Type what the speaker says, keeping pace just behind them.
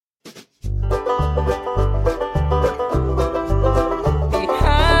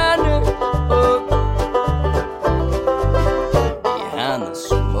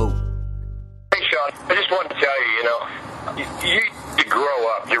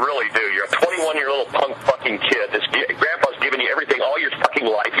really do. You're a 21-year-old punk fucking kid. Grandpa's given you everything all your fucking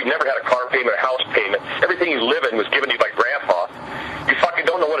life. You've never had a car payment, a house payment. Everything you live in was given to you by Grandpa. You fucking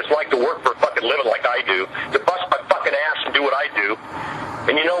don't know what it's like to work for a fucking living like I do, to bust my fucking ass and do what I do.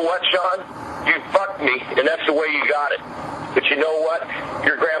 And you know what, Sean? You fucked me, and that's the way you got it. But you know what?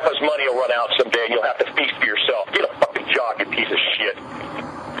 Your grandpa's money will run out someday, and you'll have to feast for yourself. Get a fucking job, you piece of shit.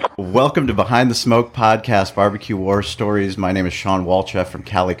 Welcome to Behind the Smoke Podcast, Barbecue War Stories. My name is Sean Walchef from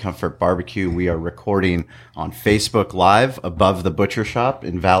Cali Comfort Barbecue. We are recording on Facebook Live above the butcher shop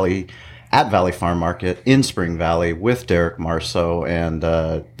in at Valley Farm Market in Spring Valley with Derek Marceau. And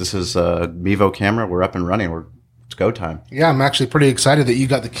this is a Mevo camera. We're up and running. It's go time. Yeah, I'm actually pretty excited that you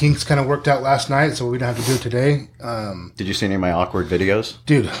got the kinks kind of worked out last night, so we don't have to do it today. Did you see any of my awkward videos?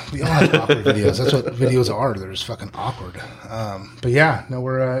 Dude, we all have awkward videos. That's what videos are. They're just fucking awkward. But yeah, no,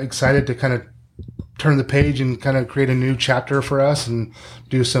 we're excited to kind of turn the page and kind of create a new chapter for us and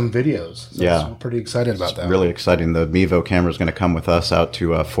do some videos. So yeah. We're pretty excited about that. Really exciting. The Mevo camera is going to come with us out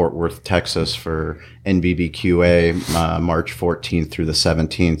to Fort Worth, Texas for NBBQA, March 14th through the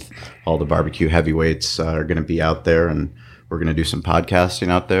 17th. All the barbecue heavyweights are going to be out there, and we're going to do some podcasting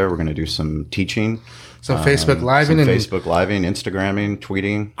out there. We're going to do some teaching. Some Facebook Living. Facebook Living, Instagramming,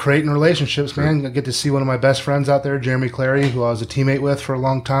 tweeting. Creating relationships, man. I get to see one of my best friends out there, Jeremy Clary, who I was a teammate with for a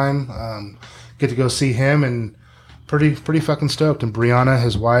long time. Get to go see him, and pretty fucking stoked. And Brianna,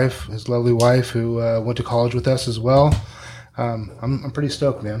 his wife, his lovely wife, who went to college with us as well. I'm pretty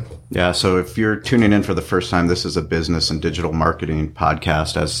stoked, man. Yeah, so if you're tuning in for the first time, this is a business and digital marketing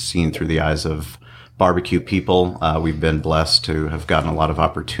podcast as seen through the eyes of barbecue people. We've been blessed to have gotten a lot of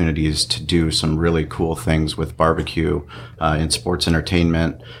opportunities to do some really cool things with barbecue in sports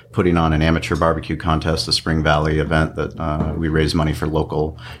entertainment, putting on an amateur barbecue contest, the Spring Valley event that we raise money for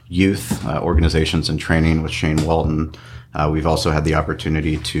local youth organizations and training with Shane Walton. We've also had the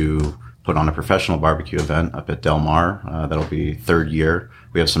opportunity to put on a professional barbecue event up at Del Mar. That'll be third year.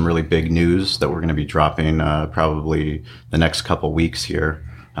 We have some really big news that we're going to be dropping probably the next couple weeks here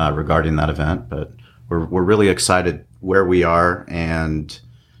regarding that event. But we're really excited where we are and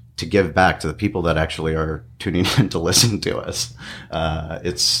to give back to the people that actually are tuning in to listen to us.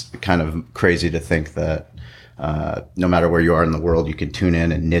 It's kind of crazy to think that no matter where you are in the world, you can tune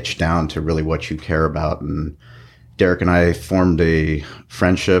in and niche down to really what you care about. And Derek and I formed a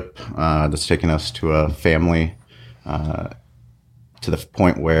friendship that's taken us to a family to the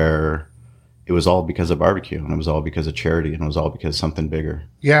point where it was all because of barbecue, and it was all because of charity, and it was all because of something bigger.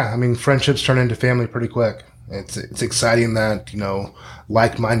 Yeah, I mean, friendships turn into family pretty quick. It's exciting that,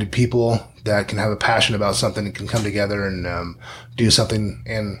 like-minded people that can have a passion about something and can come together and do something.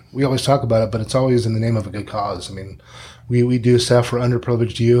 And we always talk about it, but it's always in the name of a good cause. I mean, we do stuff for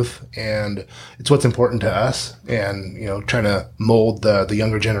underprivileged youth, and it's what's important to us. And, trying to mold the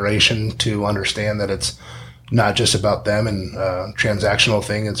younger generation to understand that it's not just about them and transactional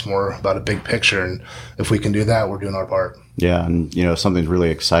thing. It's more about a big picture. And if we can do that, we're doing our part. Yeah. And, something really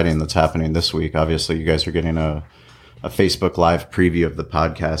exciting that's happening this week. Obviously, you guys are getting a Facebook Live preview of the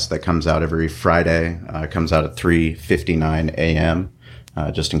podcast that comes out every Friday. It comes out at 3:59 a.m.,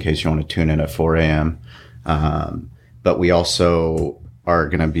 just in case you want to tune in at 4 a.m. But we also are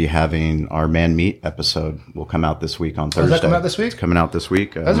going to be having our Man Meat episode will come out this week on Thursday. Does that come out this week? It's coming out this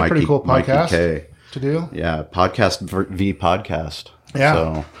week. That's a pretty cool podcast to do. Yeah, podcast v podcast. Yeah.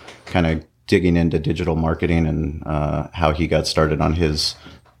 So kind of digging into digital marketing and how he got started on his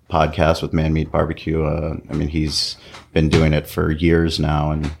podcast with Man Meat Barbecue. He's been doing it for years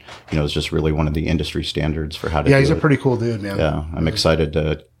now, and it's just really one of the industry standards for how to do it. Yeah, he's a pretty cool dude, man. Yeah, I'm excited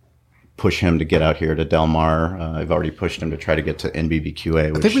to push him to get out here to Del Mar. I've already pushed him to try to get to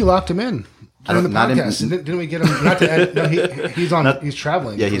NBBQA. I think we locked him in. During the podcast. Didn't we get him? Not to edit. No, he's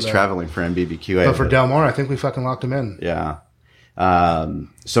traveling. Yeah, he's traveling for NBBQA. But for Del Mar, I think we fucking locked him in. Yeah.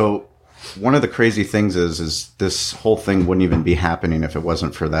 So one of the crazy things is this whole thing wouldn't even be happening if it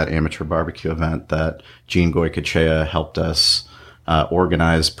wasn't for that amateur barbecue event that Gene Goycochea helped us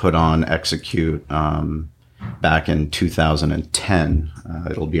organize, put on, execute back in 2010.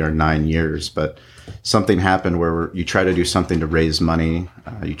 It'll be our 9 years, but something happened where you try to do something to raise money.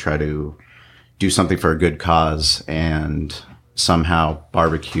 You try to do something for a good cause, and somehow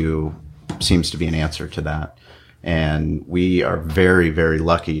barbecue seems to be an answer to that. And we are very, very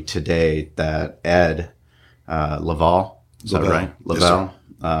lucky today that Ed LaVelle, is that right? LaVelle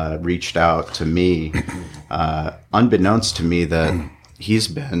reached out to me, unbeknownst to me, that he's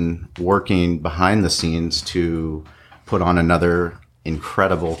been working behind the scenes to put on another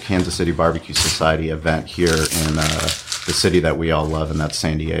incredible Kansas City Barbecue Society event here in the city that we all love, and that's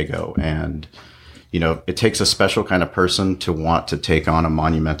San Diego. And it takes a special kind of person to want to take on a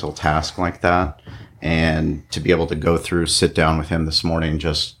monumental task like that. And to be able to go through, sit down with him this morning,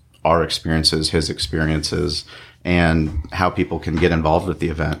 just our experiences, his experiences, and how people can get involved with the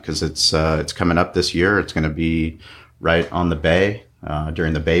event. Because it's coming up this year. It's going to be right on the bay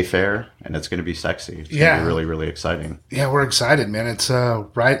during the Bay Fair, and it's going to be sexy. It's going to be really, really exciting. Yeah, we're excited, man. It's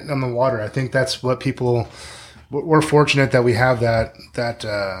right on the water. I think that's what we're fortunate that we have that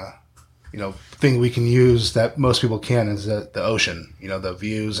thing we can use that most people can, is the ocean, the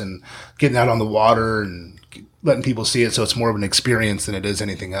views and getting out on the water and letting people see it. So it's more of an experience than it is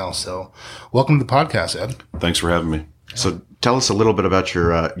anything else. So welcome to the podcast, Ed. Thanks for having me. So tell us a little bit about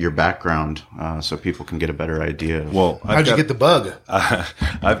your background, so people can get a better idea. Well, how'd you get the bug?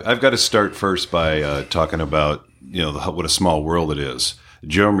 I've got to start first by talking about what a small world it is.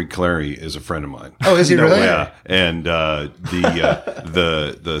 Jeremy Clary is a friend of mine. Oh, is he really? Yeah, and the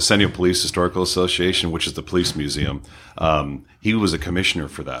Centennial Police Historical Association, which is the police museum, he was a commissioner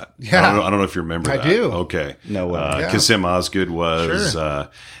for that. Yeah, I don't know if you remember that. I do. Okay. No way. Kasim Osgood was, sure.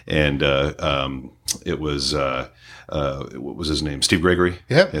 And it was. What was his name? Steve Gregory.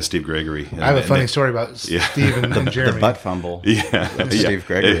 Yep. Yeah, Steve Gregory. I have a funny story about Steve and Jeremy. The butt fumble. Yeah. Steve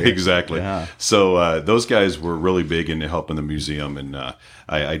Gregory. Exactly. Yeah. So those guys were really big into helping the museum, and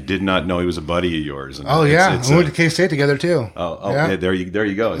I did not know he was a buddy of yours. And we went to K-State together too. Yeah, there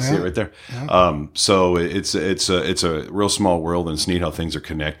you go. I see it right there. Yeah. So it's a real small world, and it's neat how things are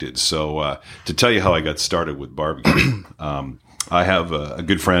connected. So to tell you how I got started with barbecue. I have a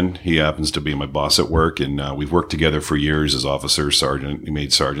good friend. He happens to be my boss at work, and we've worked together for years as officer, sergeant. He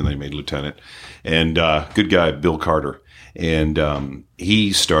made sergeant, then he made lieutenant. And good guy, Bill Carter. And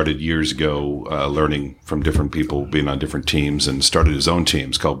he started years ago learning from different people, being on different teams, and started his own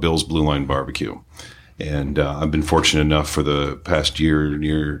teams called Bill's Blue Line BBQ. And I've been fortunate enough for the past year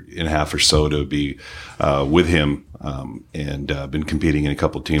and a half or so to be with him, and been competing in a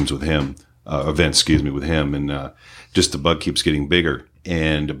couple of teams with him, events, with him, and just the bug keeps getting bigger.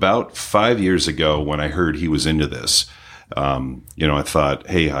 And about 5 years ago, when I heard he was into this, I thought,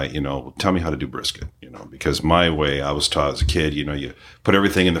 hey, tell me how to do brisket, because my way I was taught as a kid, you put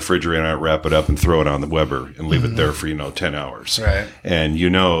everything in the refrigerator, wrap it up, and throw it on the Weber and leave it there for 10 hours. Right. And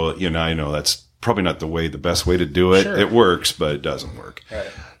I know that's probably not the best way to do it. Sure. It works, but it doesn't work. Right.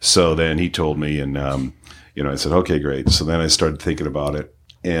 So then he told me, and I said, okay, great. So then I started thinking about it,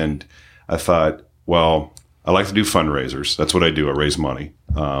 and I thought, well, I like to do fundraisers. That's what I do. I raise money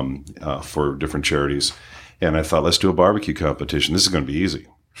for different charities. And I thought, let's do a barbecue competition. This is going to be easy.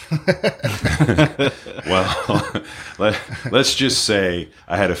 Well, let's just say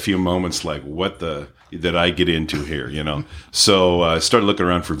I had a few moments like, did I get into here, So I started looking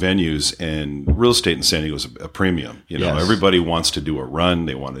around for venues, and real estate in San Diego is a premium. Yes. Everybody wants to do a run.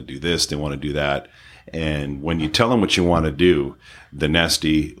 They want to do this. They want to do that. And when you tell them what you want to do, the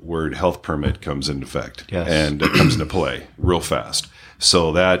nasty word health permit comes into effect. Yes. And it comes into play real fast.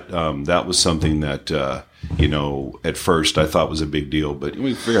 So that was something that, at first I thought was a big deal, but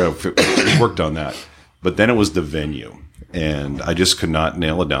we figured out, we worked on that. But then it was the venue. And I just could not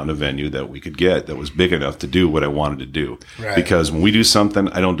nail it down a venue that we could get that was big enough to do what I wanted to do. Right. Because when we do something,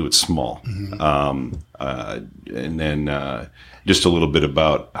 I don't do it small. Mm-hmm. And then just a little bit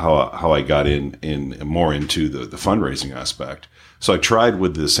about how I got in more into the fundraising aspect. So I tried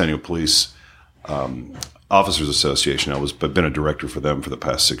with the Centennial Police Officers Association. I've been a director for them for the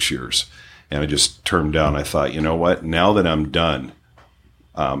past 6 years. And I just turned down. I thought, you know what? Now that I'm done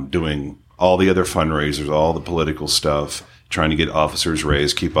doing all the other fundraisers, all the political stuff, trying to get officers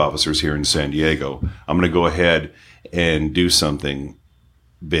raised, keep officers here in San Diego, I'm going to go ahead and do something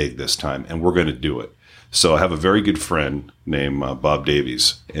big this time, and we're going to do it. So I have a very good friend named Bob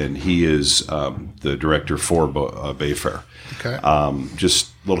Davies, and he is the director for Bay Fair. Okay.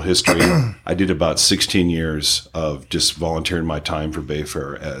 Just a little history. I did about 16 years of just volunteering my time for Bay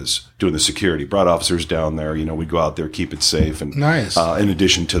Fair as doing the security. Brought officers down there. We go out there, keep it safe, and nice. In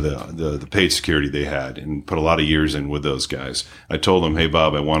addition to the paid security they had, and put a lot of years in with those guys. I told him, hey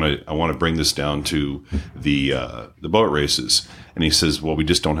Bob, I want to bring this down to the boat races, and he says, well, we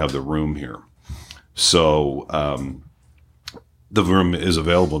just don't have the room here. So the room is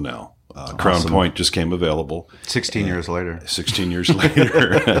available now. Crown Awesome. Point just came available. 16 years later. 16 years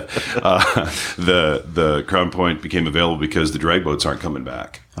later, the Crown Point became available because the drag boats aren't coming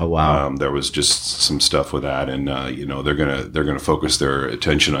back. Oh wow! There was just some stuff with that, and they're gonna focus their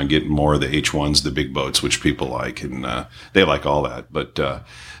attention on getting more of the H1s, the big boats, which people like, and they like all that. But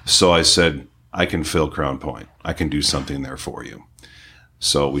so I said, I can fill Crown Point. I can do something there for you.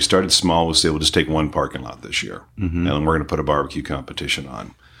 So we started small. We said we'll just take one parking lot this year, and then we're going to put a barbecue competition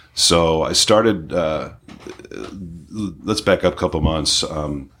on. So I started, let's back up a couple months.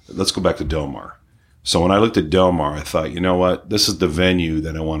 Let's go back to Del Mar. So when I looked at Del Mar, I thought, you know what? This is the venue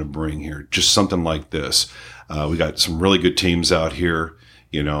that I want to bring here. Just something like this. We got some really good teams out here.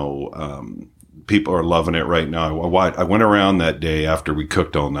 You know, people are loving it right now. I went around that day after we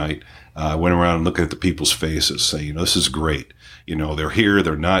cooked all night. I went around and looked at the people's faces, saying, you know, this is great. You know, they're here.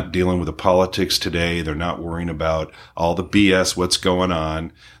 They're not dealing with the politics today. They're not worrying about all the BS, what's going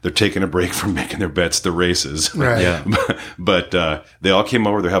on. They're taking a break from making their bets, the races. Right. Yeah. But they all came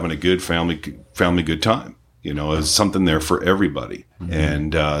over. They're having a good family good time. You know, there's something there for everybody,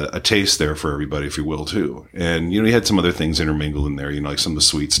 and a taste there for everybody, if you will, too. And, you know, you had some other things intermingled in there, you know, like some of the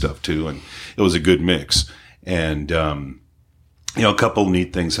sweet stuff, too. And it was a good mix. And, you know, a couple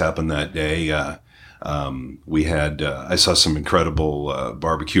neat things happened that day. We had, I saw some incredible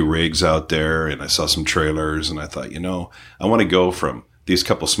barbecue rigs out there, and I saw some trailers, and I thought, you know, I want to go from these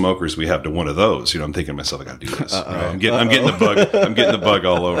couple smokers we have to one of those. You know, I'm thinking to myself, I got to do this. Right? I'm getting the bug. I'm getting the bug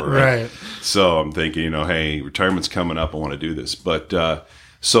all over. Right? Right. So I'm thinking, you know, hey, retirement's coming up. I want to do this. But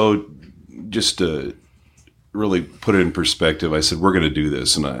so just to really put it in perspective, I said, we're going to do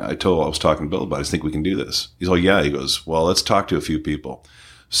this. And I was talking to Bill about it. I think we can do this. He's like, yeah. He goes, well, let's talk to a few people.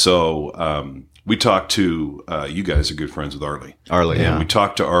 So we talked to, you guys are good friends with Arlie. Arlie, and yeah. we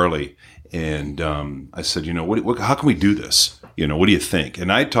talked to Arlie. And I said, you know, how can we do this? You know, what do you think?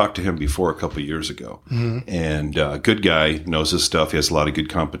 And I talked to him before a couple of years ago. And good guy, knows his stuff. He has a lot of good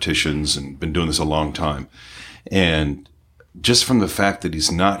competitions and been doing this a long time. And just from the fact that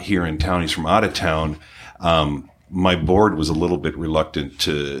he's not here in town, he's from out of town, my board was a little bit reluctant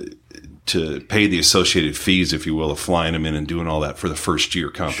to pay the associated fees, if you will, of flying him in and doing all that for the first year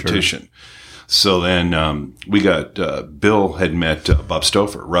competition. Sure. So then we got Bill had met Rob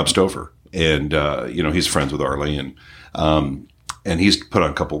Stouffer, and you know, he's friends with Arlie, and he's put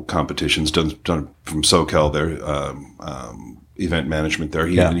on a couple competitions, done from SoCal there, event management there.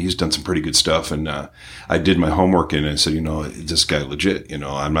 He's done some pretty good stuff, and I did my homework and I said, you know, is this guy legit? You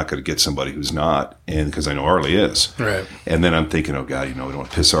know, I'm not going to get somebody who's not, and because I know Arlie is. Right. And then I'm thinking, oh God, you know, we don't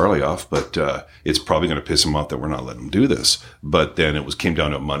want to piss Arlie off, but it's probably going to piss him off that we're not letting him do this. But then it came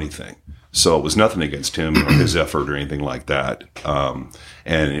down to a money thing. So it was nothing against him or his effort or anything like that.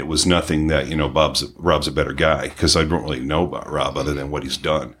 And it was nothing that, you know, Rob's a better guy, because I don't really know about Rob other than what he's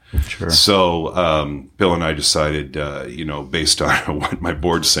done. Sure. So Bill and I decided, you know, based on what my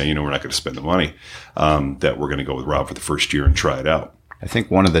board's saying, you know, we're not going to spend the money, that we're going to go with Rob for the first year and try it out. I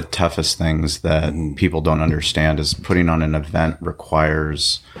think one of the toughest things that people don't understand is putting on an event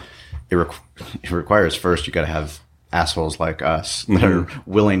requires first, you got to have assholes like us that are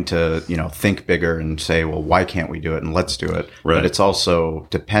willing to, you know, think bigger and say, well, why can't we do it? And let's do it. Right. But it's also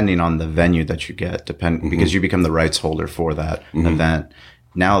depending on the venue that you get, because you become the rights holder for that event.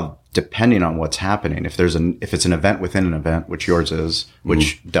 Now, depending on what's happening, if it's an event within an event, which yours is,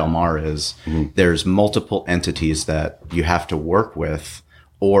 which Del Mar is, there's multiple entities that you have to work with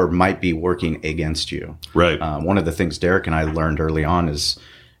or might be working against you. Right. One of the things Derek and I learned early on is,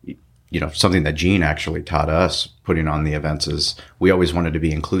 you know, something that Gene actually taught us putting on the events is we always wanted to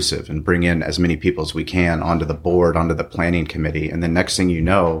be inclusive and bring in as many people as we can onto the board, onto the planning committee. And then next thing you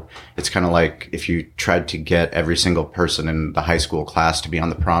know, it's kind of like if you tried to get every single person in the high school class to be on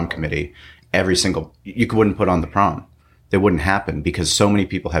the prom committee, you wouldn't put on the prom. That wouldn't happen because so many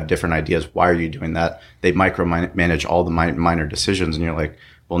people have different ideas. Why are you doing that? They micromanage all the minor decisions. And you're like,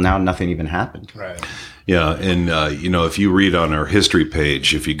 well, now nothing even happened. Right. Yeah, and you know, if you read on our history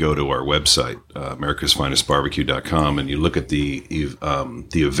page, if you go to our website, americasfinestbarbecue.com, and you look at the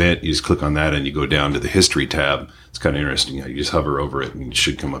event, you just click on that and you go down to the history tab. It's kind of interesting. You just hover over it and you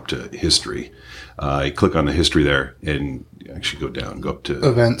should come up to history. You click on the history there and you actually go up to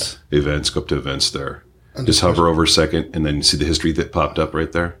events, go up to events there. Just hover over a second and then you see the history that popped up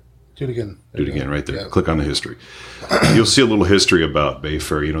right there. Do it again. Do it again right there. Yeah. Click on the history. You'll see a little history about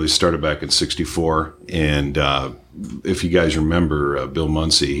Bayfair. You know, they started back in '64. And if you guys remember, Bill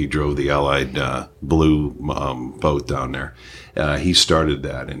Muncie, he drove the Allied Blue boat down there. He started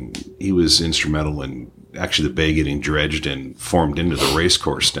that, and he was instrumental in actually the bay getting dredged and formed into the race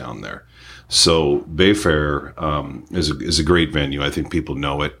course down there. So Bayfair is a great venue. I think people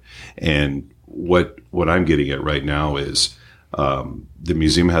know it. And what I'm getting at right now is the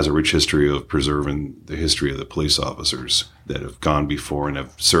museum has a rich history of preserving the history of the police officers that have gone before and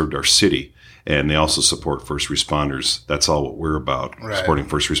have served our city. And they also support first responders. That's all what we're about, right. Supporting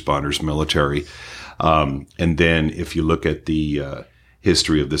first responders, military. And then if you look at the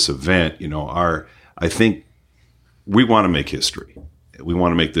history of this event, you know, I think we want to make history. We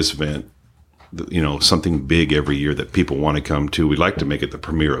want to make this event something big every year that people want to come to. We'd like to make it the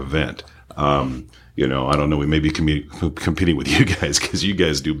premier event. I don't know. We may be competing with you guys because you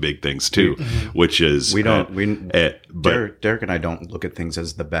guys do big things too, which is Derek and I don't look at things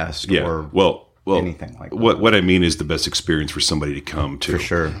as the best or anything like that. What I mean is the best experience for somebody to come to. For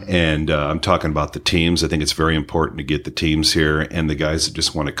sure. And I'm talking about the teams. I think it's very important to get the teams here, and the guys that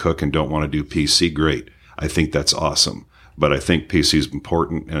just want to cook and don't want to do PC, great. I think that's awesome. But I think PC is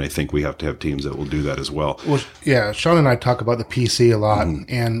important, and I think we have to have teams that will do that as well. Well, yeah, Sean and I talk about the PC a lot,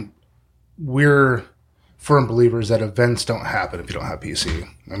 and we're firm believers that events don't happen if you don't have PC.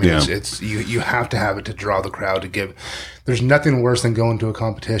 I mean, it's you have to have it to draw the crowd to give. There's nothing worse than going to a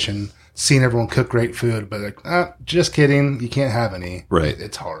competition, seeing everyone cook great food, but like, just kidding, you can't have any. Right.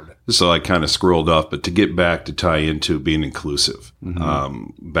 It's hard. So I kind of scrolled off, but to get back to tie into being inclusive,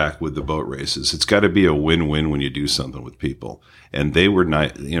 back with the boat races, it's got to be a win-win when you do something with people. And they were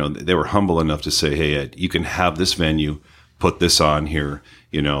not, they were humble enough to say, hey, Ed, you can have this venue, put this on here,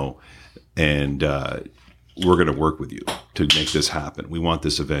 and we're going to work with you to make this happen. We want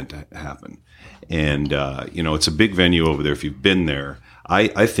this event to happen. And, it's a big venue over there. If you've been there,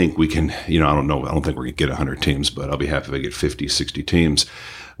 I think we can, I don't know. I don't think we're going to get 100 teams, but I'll be happy if I get 50, 60 teams.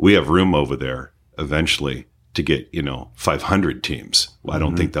 We have room over there eventually to get, 500 teams. Well, I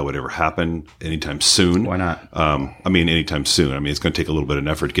don't think that would ever happen anytime soon. Why not? Anytime soon. It's going to take a little bit of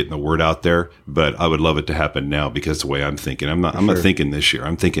effort getting the word out there, but I would love it to happen now because the way I'm thinking, I'm not thinking this year.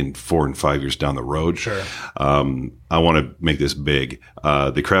 I'm thinking 4 and 5 years down the road. Sure. I want to make this big.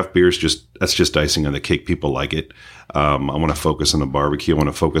 The craft beers, that's just icing on the cake. People like it. I want to focus on the barbecue. I want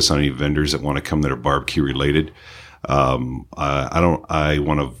to focus on any vendors that want to come that are barbecue related. I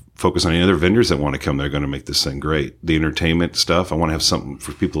want to focus on any other vendors that want to come. They're going to make this thing great. The entertainment stuff, I want to have something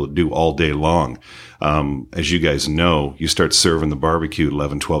for people to do all day long. As you guys know, you start serving the barbecue at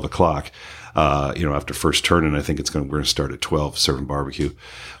 11, 12 o'clock. After first turn-in, I think we're going to start at 12 serving barbecue,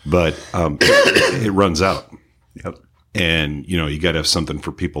 but it runs out. Yep. And, you got to have something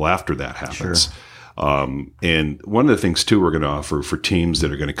for people after that happens. Sure. And one of the things too, we're going to offer for teams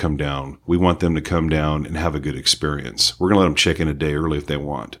that are going to come down, we want them to come down and have a good experience. We're going to let them check in a day early if they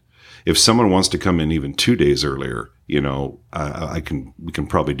want. If someone wants to come in even 2 days earlier, we can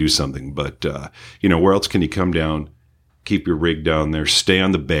probably do something, but, where else can you come down, keep your rig down there, stay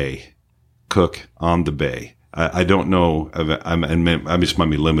on the bay, cook on the bay? I don't know. I just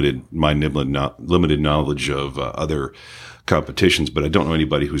might be limited knowledge of other competitions, but I don't know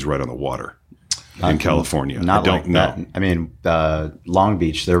anybody who's right on the water in California. Not I don't know. That. Long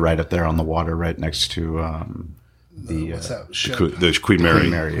Beach, they're right up there on the water, right next to What's that? the Queen Mary.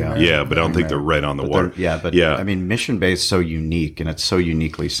 Queen Mary, yeah. Yeah, but I don't think they're right on the water. Mission Bay is so unique, and it's so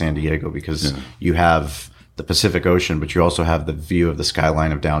uniquely San Diego because you have the Pacific Ocean, but you also have the view of the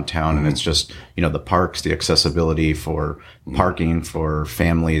skyline of downtown, and it's just the parks, the accessibility for parking for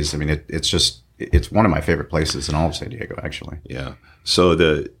families. It's one of my favorite places in all of San Diego, actually. Yeah. So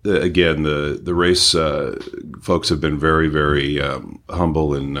the race folks have been very, very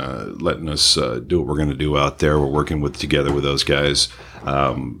humble in letting us do what we're going to do out there. We're working together with those guys.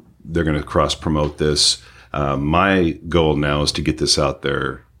 They're going to cross promote this. My goal now is to get this out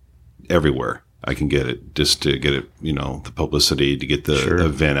there everywhere I can get it, just to get it, the publicity, to get the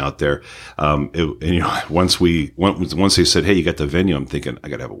event out there. Once they said, hey, you got the venue, I'm thinking, I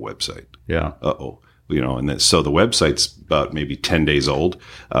got to have a website. Yeah. So the website's about maybe 10 days old.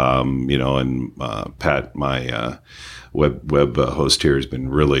 And Pat, my web host here, has been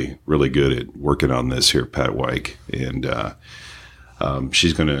really, really good at working on this here, Pat Wyke. And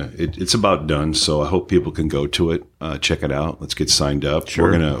she's it's about done. So I hope people can go to it, check it out. Let's get signed up.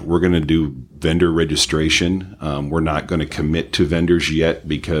 Sure. We're going to do vendor registration. We're not going to commit to vendors yet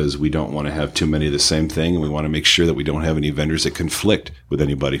because we don't want to have too many of the same thing. And we want to make sure that we don't have any vendors that conflict with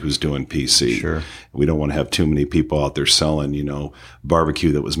anybody who's doing PC. Sure. We don't want to have too many people out there selling,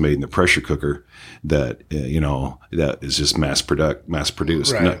 barbecue that was made in the pressure cooker that, that is just mass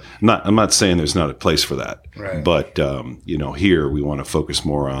produced. Right. I'm not saying there's not a place for that, right. But, here we want to focus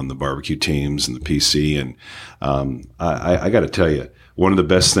more on the barbecue teams and the PC. And, I got to tell you, one of the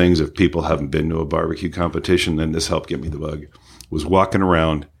best things, if people haven't been to a barbecue competition, then this helped get me the bug, was walking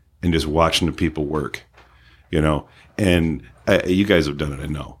around and just watching the people work, and you guys have done it, I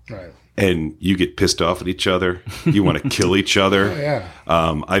know. Right. And you get pissed off at each other. You want to kill each other. Oh, yeah.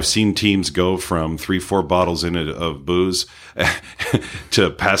 I've seen teams go from 3-4 bottles in it of booze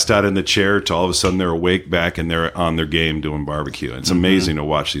to passed out in the chair to all of a sudden they're awake back and they're on their game doing barbecue. It's amazing to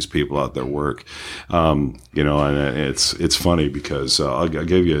watch these people out there work. And it's funny because I'll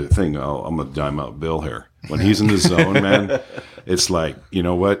give you a thing. I'm going to dime out Bill here. When he's in the zone, man, it's like, you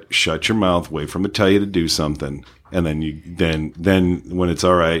know what? Shut your mouth. Wait for him to tell you to do something. And then then when it's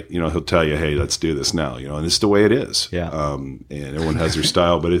all right, you know, he'll tell you, hey, let's do this now, you know, and it's the way it is. Yeah. And everyone has their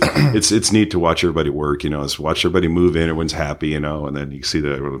style, but it's neat to watch everybody work, you know, it's watch everybody move in, everyone's happy, you know, and then you see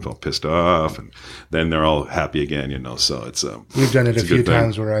that everyone's all pissed off and then they're all happy again, you know, so it's, we've done it a few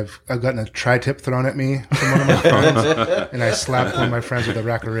times where I've gotten a tri-tip thrown at me from one of my friends and I slapped one of my friends with a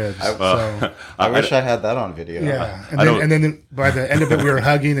rack of ribs. I wish I had that on video. Yeah. And then by the end of it, we were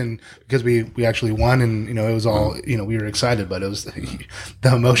hugging and because we actually won and, you know, it was all, you know, we were excited, but it was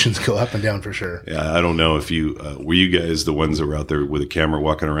the emotions go up and down for sure. Yeah, I don't know if you were you guys the ones that were out there with a camera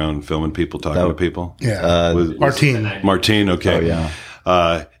walking around filming people, talking to people. Yeah, Martine. Okay. Oh,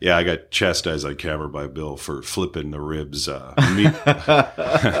 yeah. Yeah, I got chastised on camera by Bill for flipping the ribs.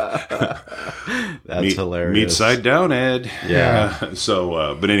 That's hilarious. Meat side down, Ed. Yeah.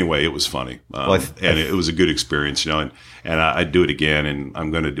 So, but anyway, it was funny, and it was a good experience, you know. And I'd do it again, and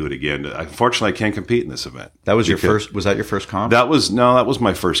I'm going to do it again. Unfortunately, I can't compete in this event. That was your first. Was that your first comp? That was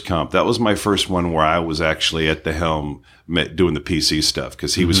my first comp. That was my first one where I was actually at the helm doing the PC stuff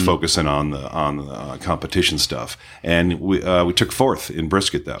because he was focusing on the competition stuff, and we took fourth in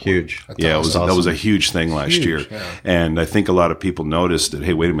brisket that huge. One. Yeah, awesome. That was a huge thing last year, yeah. And I think a lot of people noticed that.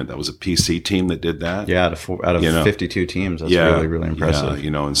 Hey, wait a minute, that was a PC team that did that. Yeah, out of 52 teams, that's really impressive. Yeah, you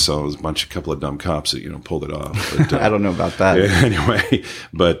know, and so it was a couple of dumb cops that pulled it off. But, I don't know about that. Yeah, anyway,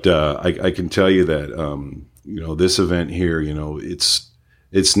 but I can tell you that this event here,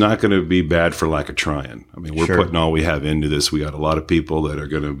 it's not going to be bad for lack of trying. I mean, we're putting all we have into this. We got a lot of people that are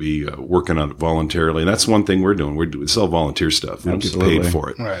going to be working on it voluntarily, and that's one thing we're doing. It's all volunteer stuff. We don't get paid for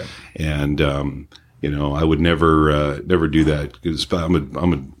it, right? And I would never do that because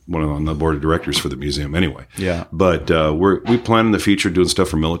I'm one on the board of directors for the museum anyway. Yeah, but we plan in the future doing stuff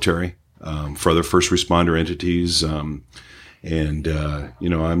for military, for other first responder entities. And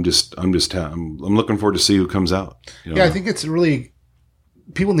I'm looking forward to see who comes out. Yeah, I think it's really,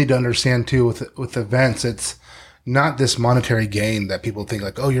 people need to understand too with events, it's not this monetary gain that people think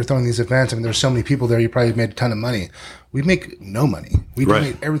like, oh, you're throwing these events. I mean, there's so many people there. You probably made a ton of money. We make no money. We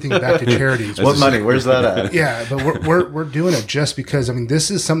donate everything back to charities. What money? Where's that at? Yeah, but we're doing it just because, I mean, this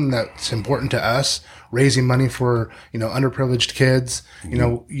is something that's important to us, raising money for, underprivileged kids,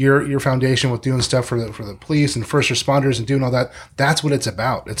 your foundation with doing stuff for the police and first responders and doing all that. That's what it's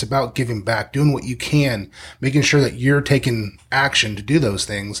about. It's about giving back, doing what you can, making sure that you're taking action to do those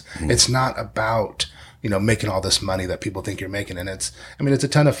things. It's not about, making all this money that people think you're making. And it's a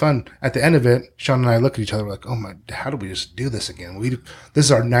ton of fun. At the end of it, Sean and I look at each other like, oh my, how do we just do this again? This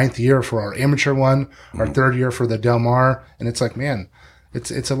is our 9th year for our amateur one, our 3rd year for the Del Mar. And it's like, man,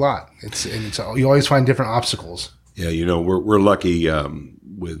 it's a lot. You always find different obstacles. Yeah. We're lucky,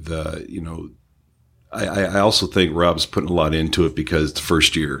 with, I also think Rob's putting a lot into it because it's the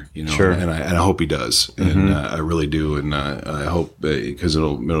first year, Sure. and I hope he does, and I really do, and I hope because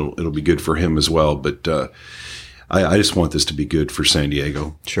it'll be good for him as well. But I just want this to be good for San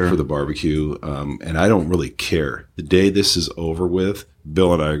Diego, for the barbecue, and I don't really care. The day this is over with,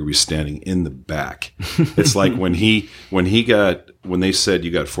 Bill and I are going to be standing in the back. It's like when they said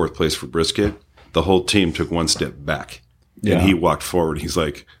you got 4th place for brisket, the whole team took one step back. Yeah. And he walked forward. He's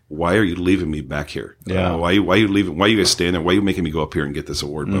like, "Why are you leaving me back here? Yeah. Why are you leaving? Why are you guys staying there? Why are you making me go up here and get this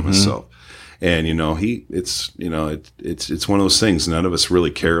award by myself?" And it's one of those things. None of us really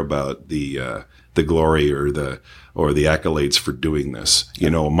care about the glory or the accolades for doing this.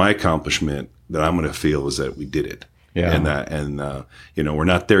 My accomplishment that I'm going to feel is that we did it. Yeah. And we're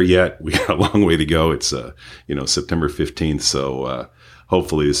not there yet. We got a long way to go. It's September 15th. So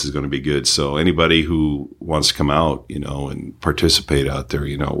hopefully this is going to be good. So anybody who wants to come out, and participate out there,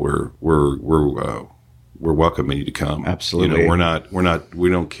 we're welcoming you to come. Absolutely. We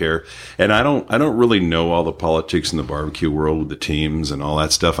don't care. And I don't really know all the politics in the barbecue world with the teams and all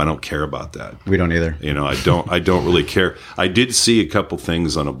that stuff. I don't care about that. We don't either. I don't really care. I did see a couple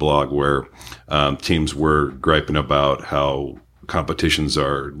things on a blog where teams were griping about how competitions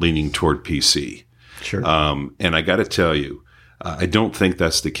are leaning toward PC. Sure. And I got to tell you, I don't think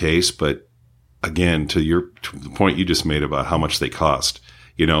that's the case, but again, to the point you just made about how much they cost,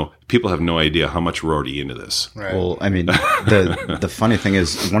 people have no idea how much we're already into this. Right. Well, I mean, the funny thing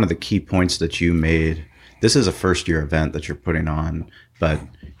is one of the key points that you made, this is a first year event that you're putting on, but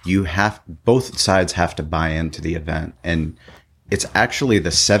both sides have to buy into the event. And it's actually the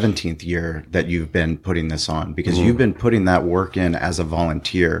 17th year that you've been putting this on because you've been putting that work in as a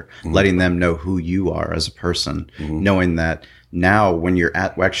volunteer, letting them know who you are as a person, knowing that now when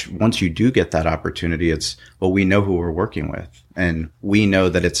once you do get that opportunity, we know who we're working with. And we know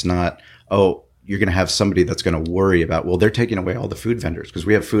that it's not, you're going to have somebody that's going to worry about, well, they're taking away all the food vendors because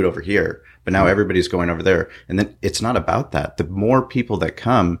we have food over here, but now everybody's going over there. And then it's not about that. The more people that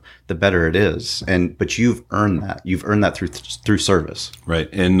come, the better it is. But you've earned that. You've earned that through service. Right.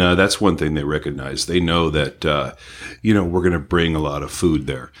 And that's one thing they recognize. They know that, we're going to bring a lot of food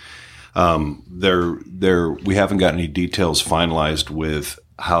there. We haven't got any details finalized with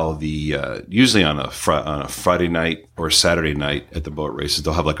how usually on a Friday night or Saturday night at the boat races,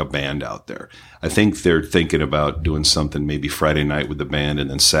 they'll have like a band out there. I think they're thinking about doing something maybe Friday night with the band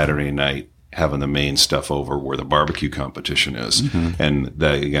and then Saturday night having the main stuff over where the barbecue competition is. Mm-hmm. And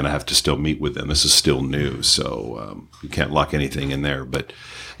they're going to have to still meet with them. This is still new, so you can't lock anything in there. But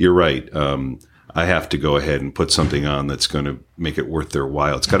you're right. I have to go ahead and put something on that's going to make it worth their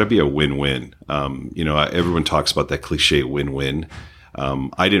while. It's got to be a win-win. Everyone talks about that cliche win-win.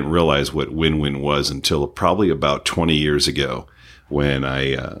 I didn't realize what win-win was until probably about 20 years ago when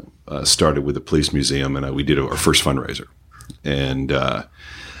I started with the police museum and we did our first fundraiser. And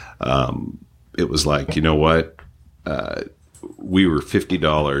it was like, you know what? We were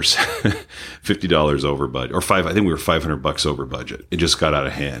 $50 over budget, or I think we were $500 over budget. It just got out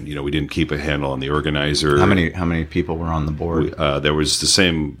of hand. We didn't keep a handle on the organizer. How many people were on the board? There was the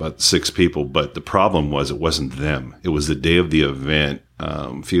same, about 6 people, but the problem was it wasn't them. It was the day of the event.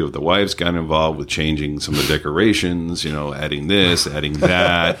 A few of the wives got involved with changing some of the decorations, adding this, adding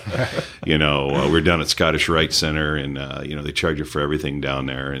that. We're down at Scottish Rite Center and, they charge you for everything down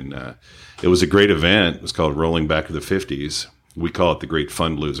there. And it was a great event. It was called Rolling Back to the 50s. We call it the Great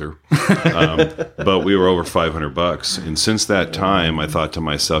Fund Loser. But we were over $500. And since that time, I thought to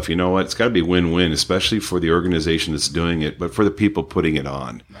myself, you know what? It's got to be win-win, especially for the organization that's doing it, but for the people putting it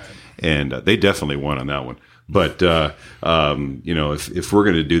on. And they definitely won on that one. But, if we're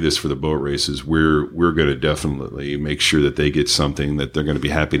going to do this for the boat races, we're going to definitely make sure that they get something that they're going to be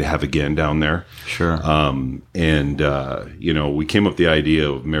happy to have again down there. Sure. We came up with the idea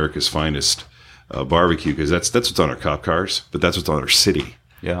of America's Finest barbecue because that's what's on our cop cars, but that's what's on our city.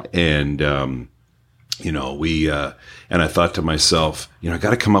 Yeah. And, and I thought to myself, I got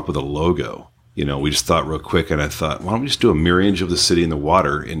to come up with a logo. We just thought real quick and I thought, why don't we just do a mirror image of the city in the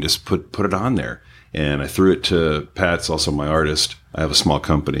water and just put it on there? And I threw it to Pat's, also my artist. I have a small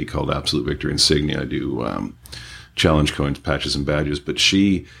company called Absolute Victory Insignia. I do challenge coins, patches, and badges. But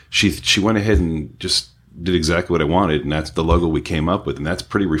she went ahead and just did exactly what I wanted, and that's the logo we came up with, and that's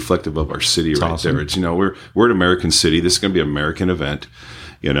pretty reflective of our city right awesome. There. It's we're an American city. This is going to be an American event,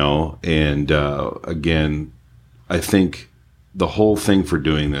 And again, I think the whole thing for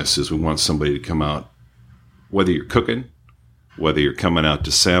doing this is we want somebody to come out, whether you're cooking, whether you're coming out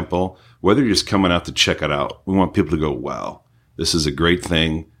to sample, whether you're just coming out to check it out. We want people to go, wow, this is a great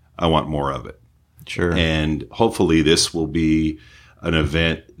thing. I want more of it. Sure. And hopefully this will be an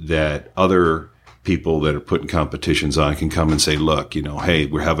event that other people that are putting competitions on can come and say, look, hey,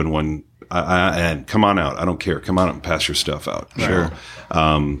 we're having one. And come on out. I don't care. Come on out and pass your stuff out. Sure.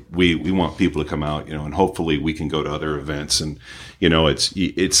 We want people to come out, and hopefully we can go to other events. And,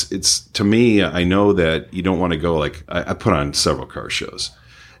 it's to me, I know that you don't want to go I put on several car shows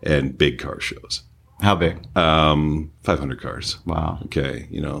and big car shows. How big? 500 cars. Wow. Okay.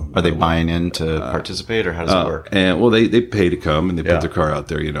 Are they buying in to participate or how does it work? And they pay to come and they put their car out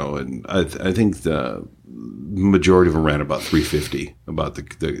there, and I think the majority of them ran about 350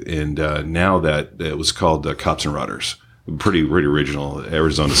 and now that it was called Cops and Rodders. Pretty original.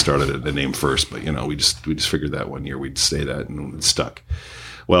 Arizona started the name first, but we just figured that one year we'd say that and it stuck.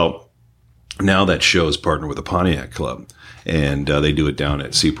 Well, now that show is partnered with the Pontiac Club, and they do it down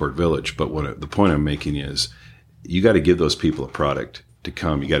at Seaport Village. But the point I'm making is, you got to give those people a product to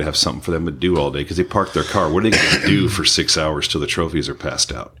come. You got to have something for them to do all day because they park their car. What are they going to do for 6 hours till the trophies are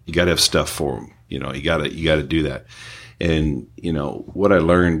passed out? You got to have stuff for them. You got to do that. And what I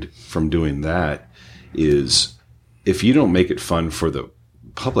learned from doing that is, if you don't make it fun for the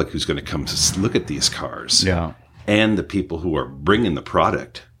public who's going to come to look at these cars, and the people who are bringing the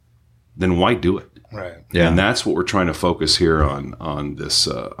product, then why do it? Right. Yeah. And that's what we're trying to focus here on this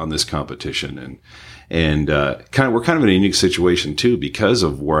competition. And we're kind of in a unique situation too, because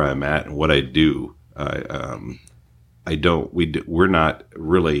of where I'm at and what I do. We're not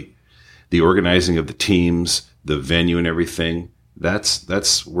really the organizing of the teams, the venue and everything.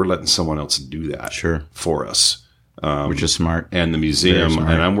 We're letting someone else do that for us. Which is smart. And the museum,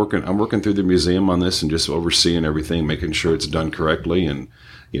 and I'm working through the museum on this and just overseeing everything, making sure it's done correctly, and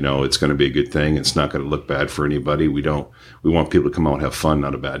it's going to be a good thing. It's not going to look bad for anybody. We want people to come out and have fun,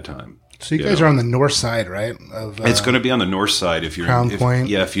 not a bad time. So you guys are on the north side, right? It's going to be on the north side. If you're Crown Point.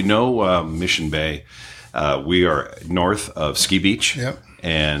 If you know Mission Bay, we are north of Ski Beach. Yep.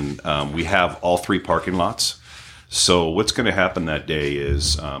 and we have all 3 parking lots. So what's going to happen that day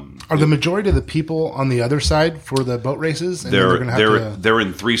is are the majority of the people on the other side for the boat races? And they're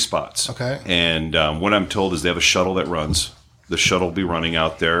in 3 spots. Okay. And what I'm told is they have a shuttle that runs. The shuttle will be running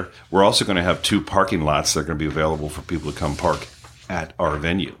out there. We're also going to have 2 parking lots that are going to be available for people to come park at our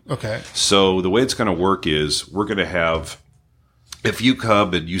venue. Okay. So the way it's going to work is we're going to have, if you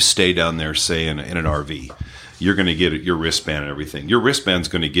come and you stay down there, say in an RV, you're going to get your wristband and everything. Your wristband's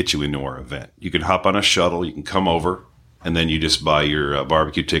going to get you into our event. You can hop on a shuttle, you can come over, and then you just buy your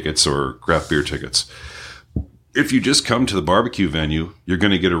barbecue tickets or craft beer tickets. If you just come to the barbecue venue, you're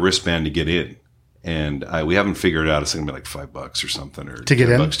going to get a wristband to get in. And we haven't figured it out. It's going to be like $5 or something, or to get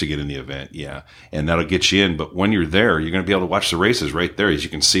in? $10 to get in the event. Yeah, and that'll get you in. But when you're there, you're going to be able to watch the races right there, as you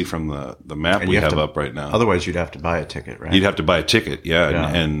can see from the map we have up right now. Otherwise, you'd have to buy a ticket, right? You'd have to buy a ticket, yeah.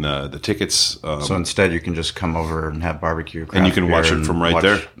 And the tickets. So instead, you can just come over and have barbecue, and you can watch it from right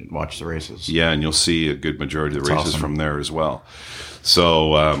there. Watch the races. Yeah, and you'll see a good majority of the races from there as well.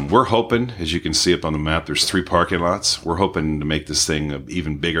 So we're hoping, as you can see up on the map, there's 3 parking lots. We're hoping to make this thing an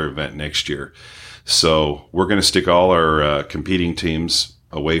even bigger event next year. So we're going to stick all our competing teams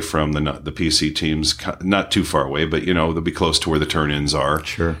away from the PC teams, not too far away, but, they'll be close to where the turn-ins are.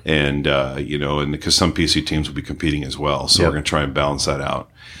 Sure. And, and because some PC teams will be competing as well. So we're going to try and balance that out.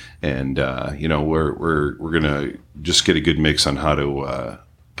 And, we're going to just get a good mix on how to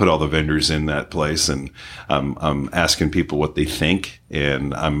put all the vendors in that place. And I'm asking people what they think.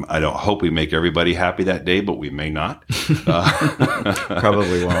 And I don't hope we make everybody happy that day, but we may not.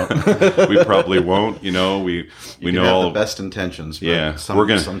 Probably won't. We probably won't. We know all the best intentions. But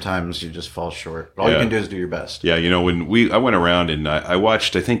sometimes you just fall short. All you can do is do your best. Yeah, when I went around and I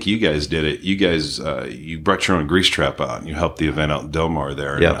watched. I think you guys did it. You guys you brought your own grease trap out and you helped the event out in Del Mar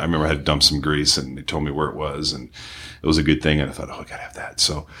there. And I remember I had to dump some grease and they told me where it was, and it was a good thing. And I thought, I gotta have that.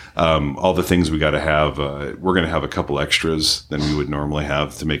 So all the things we got to have. We're going to have a couple extras than we would normally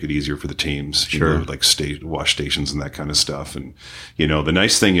have to make it easier for the teams. Sure. Like wash stations and that kind of stuff. And the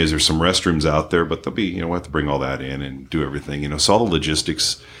nice thing is there's some restrooms out there, but they'll be we'll have to bring all that in and do everything. So all the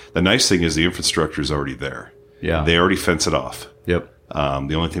logistics. The nice thing is the infrastructure is already there. Yeah, they already fence it off. Yep.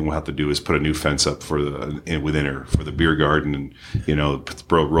 The only thing we'll have to do is put a new fence up for the beer garden, and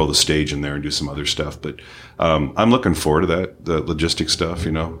roll the stage in there and do some other stuff. But I'm looking forward to that, the logistics stuff.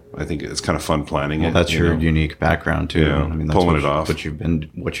 I think it's kind of fun planning. Well, that's your unique background too. Yeah, that's pulling it off. What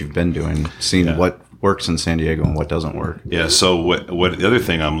you've been doing, seeing what works in San Diego and what doesn't work. Yeah. So what the other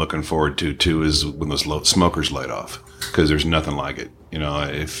thing I'm looking forward to too is when those smokers light off, because there's nothing like it.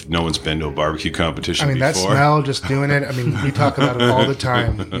 If no one's been to a barbecue competition before. That smell, just doing it. We talk about it all the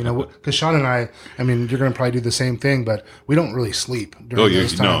time, because Sean and I, you're going to probably do the same thing, but we don't really sleep during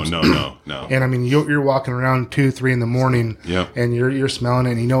those times. No. And you're walking around 2, 3 in the morning, yep. and you're smelling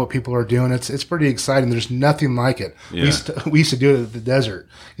it, and you know what people are doing. It's pretty exciting. There's nothing like it. Yeah. We used to do it at the desert.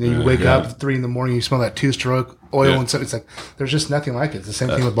 You wake up at 3 in the morning, you smell that 2-stroke oil and stuff. It's like there's just nothing like it. It's the same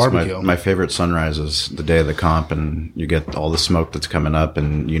thing with barbecue. My favorite sunrise is the day of the comp, and you get all the smoke that's coming up,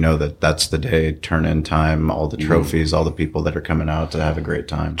 and that's the day, turn-in time, all the trophies, all the people that are coming out to have a great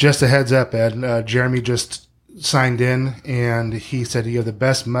time. Just a heads up, Ed. Jeremy just signed in, and he said you have the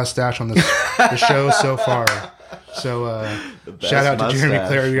best mustache on the show so far. So shout out to Jeremy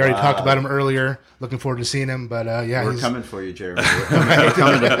Clary. We already talked about him earlier. Looking forward to seeing him. But we're coming for you, Jeremy.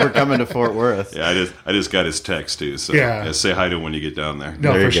 We're coming to Fort Worth. Yeah, I just got his text too. So say hi to him when you get down there.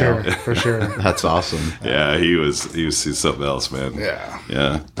 No, for sure. That's awesome. Yeah, he's something else, man.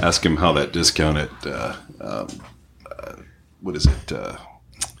 Yeah. Ask him how that discount at what is it?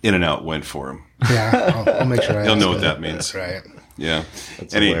 In-N-Out went for him. Yeah, I'll make sure. He'll know what that means. Right. Yeah.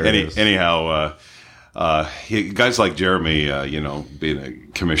 That's Anyhow. Guys like Jeremy, being a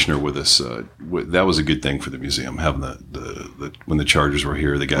commissioner with us, that was a good thing for the museum. Having the when the Chargers were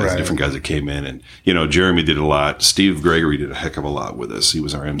here, the guys, different guys that came in, and Jeremy did a lot. Steve Gregory did a heck of a lot with us. He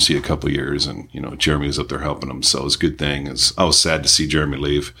was our MC a couple of years, and Jeremy was up there helping him. So it was a good thing. I was sad to see Jeremy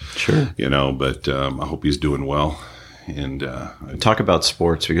leave. Sure. But I hope he's doing well. And talk about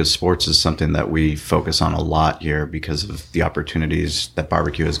sports, because sports is something that we focus on a lot here because of the opportunities that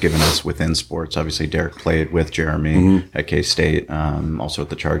barbecue has given us within sports. Obviously, Derek played with Jeremy at K-State, also at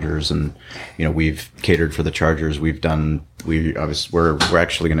the Chargers, and we've catered for the Chargers. We're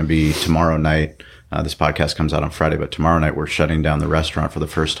actually going to be tomorrow night. This podcast comes out on Friday, but tomorrow night we're shutting down the restaurant for the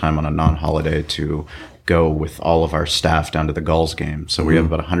first time on a non-holiday to go with all of our staff down to the Gulls game. So we have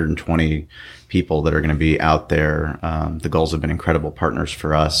about 120 people that are going to be out there. The Gulls have been incredible partners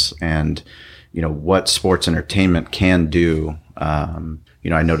for us, and what sports entertainment can do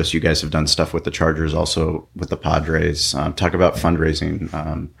I noticed you guys have done stuff with the Chargers, also with the Padres. Talk about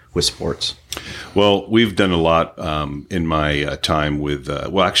fundraising with sports. Well, we've done a lot in my time with,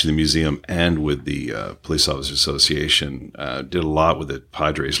 actually the museum and with the Police Officers Association. Did a lot with the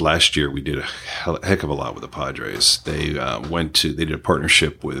Padres. Last year, we did a heck of a lot with the Padres. They did a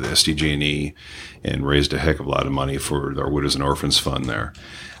partnership with SDG&E and raised a heck of a lot of money for our Widows and Orphans Fund there.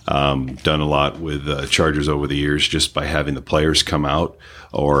 Done a lot with Chargers over the years just by having the players come out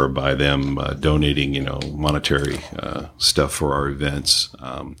or by them donating, monetary stuff for our events.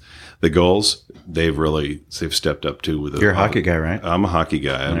 The goals they've stepped up to. With You're a hockey guy, right? I'm a hockey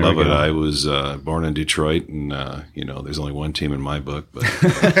guy. I love it. I was born in Detroit, and there's only one team in my book, but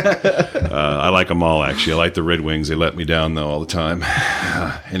I like them all. Actually, I like the Red Wings. They let me down though all the time.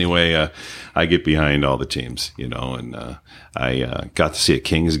 Anyway, I get behind all the teams, and I got to see a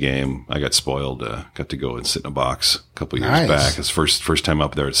Kings game. I got spoiled. Got to go and sit in a box a couple years back. It's first time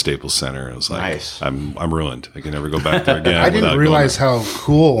up there at Staples Center. It was like, nice. I'm ruined. I can never go back there again. I didn't realize how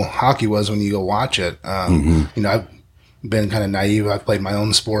cool hockey was when you go watch it. I've been kind of naive. I've played my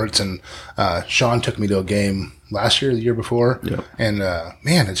own sports, and Sean took me to a game last year, the year before. Yep. And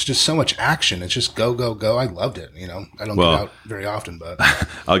man, it's just so much action. It's just go, go, go. I loved it. I don't get out very often, but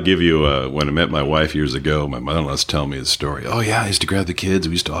I'll give you when I met my wife years ago, my mother-in-law's telling me the story. Oh yeah, I used to grab the kids.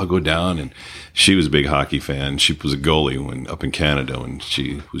 We used to all go down, and she was a big hockey fan. She was a goalie when up in Canada when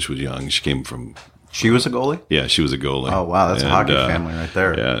she was young. She came from. She was a goalie? Yeah, she was a goalie. Oh wow, that's a hockey family right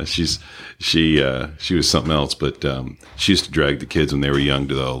there. Yeah, she was something else, but she used to drag the kids when they were young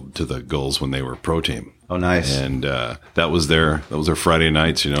to the goals when they were pro team. Oh, nice. And that was their Friday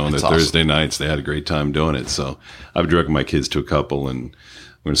nights, and their Thursday nights. They had a great time doing it. So I've dragged my kids to a couple, and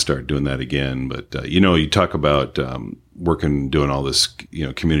I'm going to start doing that again. But you talk about doing all this,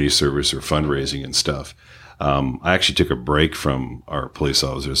 community service or fundraising and stuff. I actually took a break from our Police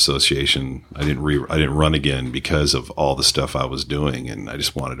Officers Association. I didn't run again because of all the stuff I was doing, and I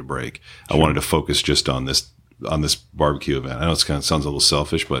just wanted a break. Sure. I wanted to focus just on this barbecue event. I know it kind of sounds a little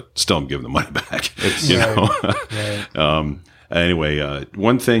selfish, but still I'm giving the money back. Right. Anyway,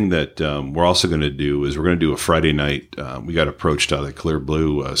 one thing that we're also going to do is we're going to do a Friday night. We got approached out of the Clear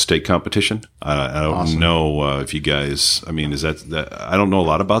Blue State Competition. I don't know if you guys. I mean, is that? I don't know a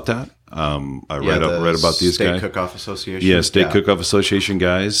lot about that. I read about these guys. State Cook-Off Association. Yeah, State Cook-Off Association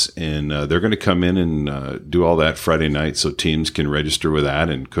guys, and they're going to come in and do all that Friday night, so teams can register with that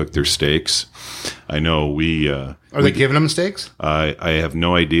and cook their steaks. I know are they giving them steaks? I have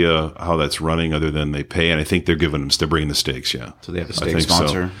no idea how that's running, other than they pay, and I think they're bringing the steaks. Yeah, so they have a steak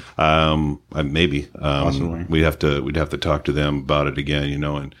sponsor. So. Maybe possibly. We'd have to talk to them about it again.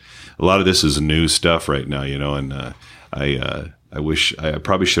 And a lot of this is new stuff right now. And I wish I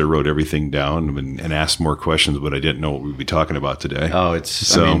probably should have wrote everything down and asked more questions, but I didn't know what we'd be talking about today. Oh,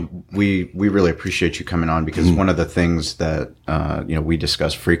 we really appreciate you coming on, because one of the things that, we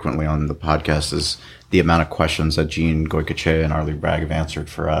discuss frequently on the podcast is the amount of questions that Gene Goykache and Arlie Bragg have answered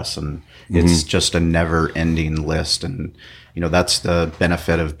for us. And it's just a never ending list. And, that's the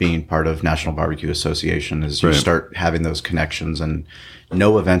benefit of being part of National Barbecue Association is you start having those connections, and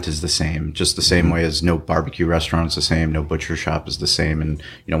no event is the same, just the same way as no barbecue restaurant is the same, no butcher shop is the same. And,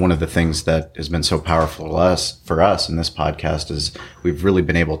 one of the things that has been so powerful for us in this podcast is we've really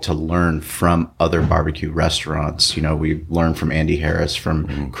been able to learn from other barbecue restaurants. We learned from Andy Harris,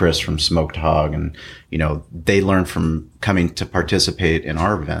 from Chris, from Smoked Hog, and, they learn from coming to participate in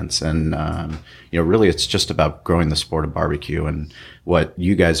our events. And, really it's just about growing the sport of barbecue, and what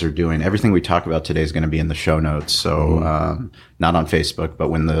you guys are doing. Everything we talk about today is going to be in the show notes. So, not on Facebook, but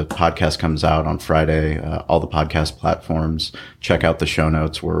when the podcast comes out on Friday, all the podcast platforms, check out the show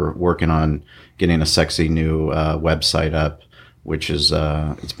notes. We're working on getting a sexy new website up, which is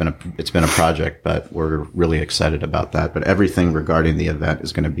it's been a project, but we're really excited about that. But everything regarding the event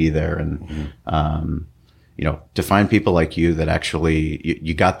is going to be there, and to find people like you that actually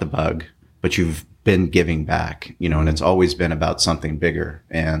you got the bug, but you've been giving back, and it's always been about something bigger.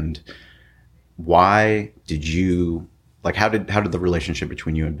 And why did you how did the relationship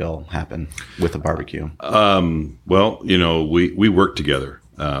between you and Bill happen with the barbecue? Well, we worked together.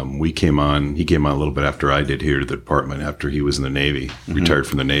 He came on a little bit after I did here to the department, after he was in the Navy, retired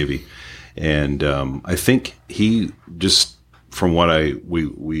from the Navy. And I think he just, from what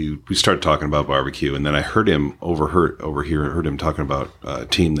we started talking about barbecue, and then I heard him heard him talking about a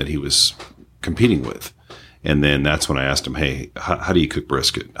team that he was competing with. And then that's when I asked him, hey, how do you cook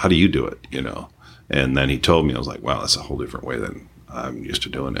brisket? How do you do it? And then he told me, I was like, wow, that's a whole different way than I'm used to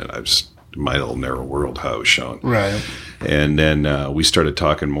doing it. My little narrow world, how it was shown. Right. And then we started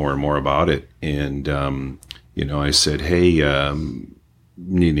talking more and more about it. And, I said, hey,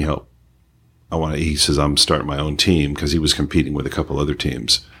 need any help? He says, I'm starting my own team, because he was competing with a couple other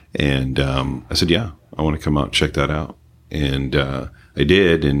teams. And I said, yeah, I want to come out and check that out. And I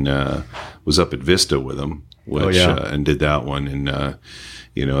did, and was up at Vista with him, which and did that one. And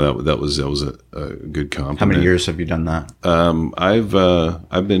that was a good compliment. How many years have you done that?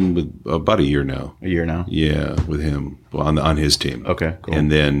 I've been with about a year now. A year now? Yeah, with him on his team. Okay, cool.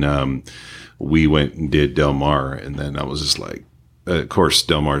 And then we went and did Del Mar, and then I was just like, of course,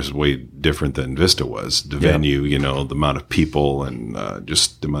 Del Mar is way different than Vista was. The venue, the amount of people, and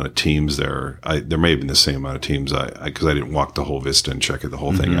just the amount of teams there. There may have been the same amount of teams because I didn't walk the whole Vista and check the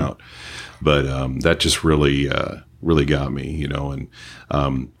whole thing out. But that just really got me,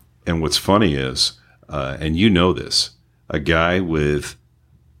 and what's funny is, and this, a guy with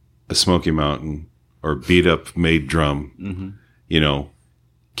a Smoky Mountain or beat up made drum,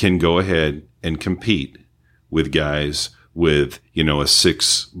 can go ahead and compete with guys with, a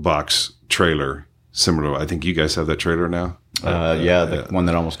 6-box trailer, similar to, I think you guys have that trailer now. The one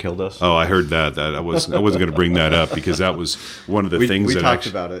that almost killed us. Oh, I heard that. I wasn't going to bring that up, because that was one of the things we that talked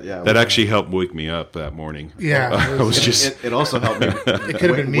about it. Yeah, that actually helped wake me up that morning. Yeah, I was just. It also helped me. It could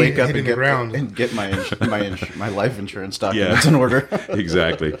have been me wake up hitting and the ground and get my life insurance documents in order.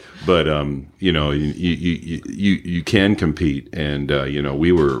 Exactly, but you can compete, and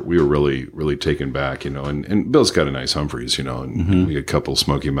we were really taken back, and Bill's got a nice Humphreys, and we had a couple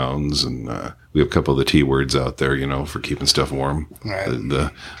Smoky Mountains, and we have a couple of the T words out there, for keeping stuff warm. Right.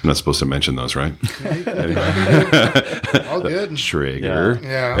 I'm not supposed to mention those, right? All good. Traeger.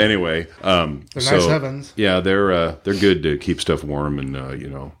 Yeah. Anyway, they're nice heavens. Yeah, they're good to keep stuff warm,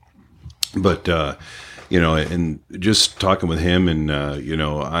 and but and just talking with him, and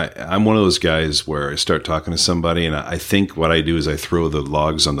I'm one of those guys where I start talking to somebody, and I think what I do is I throw the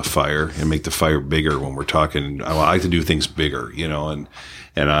logs on the fire and make the fire bigger when we're talking. I like to do things bigger,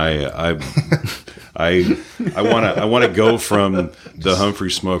 and I want to go from the Humphrey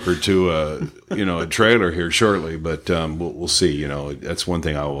smoker to a trailer here shortly, but we'll see. That's one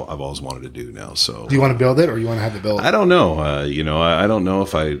thing I've always wanted to do now. So, do you want to build it, or you want to have it built? I don't know. I don't know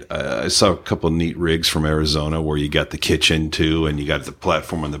if I saw a couple of neat rigs from Arizona where you got the kitchen too, and you got the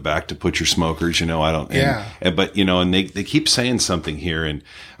platform on the back to put your smokers. I don't. But and they keep saying something here, and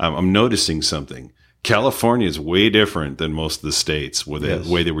I'm noticing something. California is way different than most of the states, with the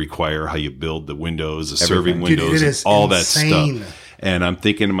way they require how you build the windows, the serving windows, and all that stuff. And I'm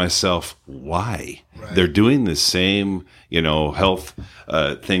thinking to myself, why? Right. They're doing the same, health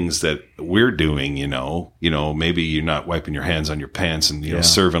things that we're doing. Maybe you're not wiping your hands on your pants and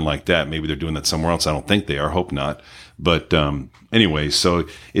serving like that. Maybe they're doing that somewhere else. I don't think they are. Hope not. But anyway, so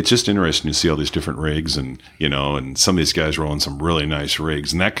it's just interesting to see all these different rigs, and and some of these guys rolling some really nice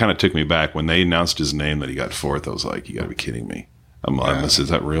rigs, and that kind of took me back when they announced his name that he got fourth. I was like, you got to be kidding me. Is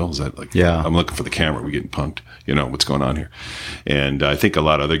that real? Is that like? Yeah. I'm looking for the camera. We're getting punked. What's going on here? And I think a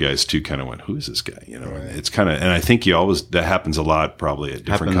lot of other guys too kind of went, "Who is this guy?" Right. It's kind of, and I think that happens a lot probably at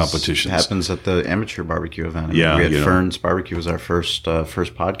different competitions. Happens at the amateur barbecue event. We had Fern's Barbecue was our first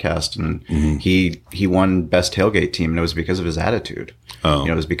podcast, and he won best tailgate team, and it was because of his attitude. Oh.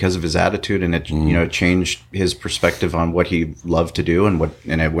 It was because of his attitude, and it it changed his perspective on what he loved to do, and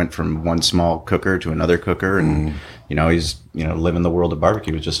it went from one small cooker to another cooker, and he's living the world of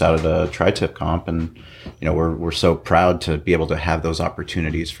barbecue. He was just out at a tri-tip comp, and we're so proud to be able to have those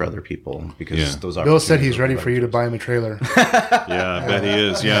opportunities for other people, because those Bill said he's ready for you to buy him a trailer. Yeah, I bet he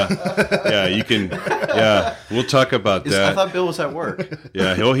is. Yeah, you can. Yeah, we'll talk about that. I thought Bill was at work.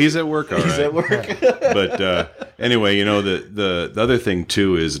 Yeah, he's at work. All right. He's at work. But anyway, the other thing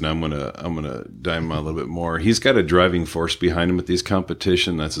too is, and I'm gonna dive in a little bit more. He's got a driving force behind him at these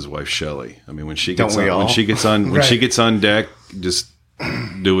competitions. That's his wife Shelley. I mean, when she gets on deck, just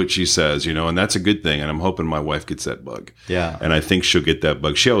do what she says, and that's a good thing. And I'm hoping my wife gets that bug. Yeah. And I think she'll get that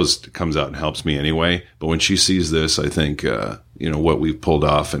bug. She always comes out and helps me anyway. But when she sees this, I think, what we've pulled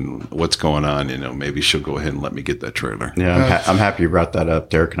off and what's going on, maybe she'll go ahead and let me get that trailer. Yeah. I'm happy you brought that up.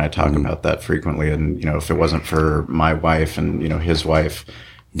 Derek and I talk about that frequently. And, if it wasn't for my wife and, his wife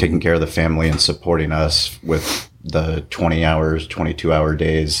taking care of the family and supporting us with the 20 hours, 22-hour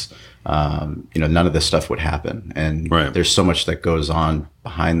days, none of this stuff would happen. And there's so much that goes on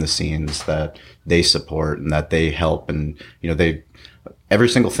behind the scenes that they support and that they help. And, every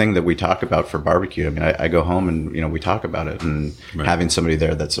single thing that we talk about for barbecue, I mean, I go home and, we talk about it, and having somebody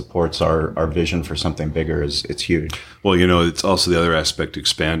there that supports our vision for something bigger it's huge. Well, it's also the other aspect to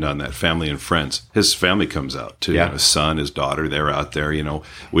expand on that, family and friends. His family comes out too. Yeah. His son, his daughter, they're out there.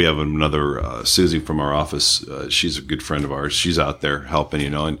 We have another, Susie from our office. She's a good friend of ours. She's out there helping,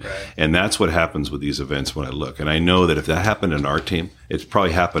 and that's what happens with these events when I look. And I know that if that happened in our team, it's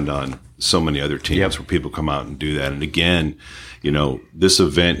probably happened on so many other teams where people come out and do that. And again, this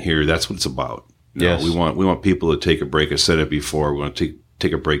event here, that's what it's about. Yes. We want people to take a break. I said it before. We want to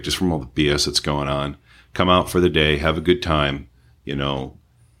take a break just from all the BS that's going on. Come out for the day, have a good time,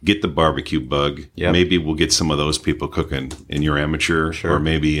 get the barbecue bug. Yep. Maybe we'll get some of those people cooking in your amateur or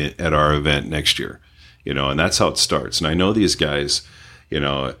maybe at our event next year, and that's how it starts. And I know these guys,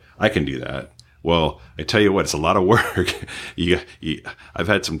 I can do that. Well, I tell you what, it's a lot of work. I've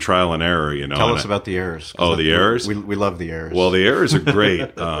had some trial and error, Tell us about the errers. Oh, the errors? We love the errors. Well, the errors are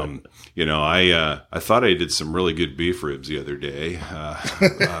great. I thought I did some really good beef ribs the other day.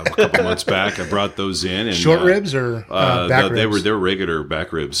 A couple months back, I brought those in. And, short ribs or back ribs? They were regular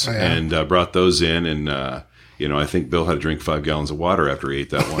back ribs, and brought those in. And I think Bill had to drink 5 gallons of water after he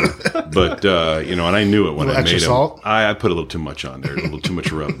ate that one. But and I knew it when I made salt? them. I put a little too much on there, a little too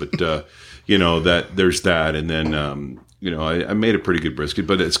much rub. But that there's that, and then I made a pretty good brisket,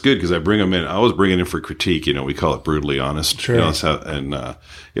 but it's good because I bring them in. I always bring it in for critique. We call it brutally honest. Sure. I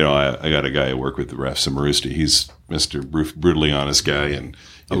got a guy I work with, the Ref Samarusti. He's Mr. Brutally Honest guy, and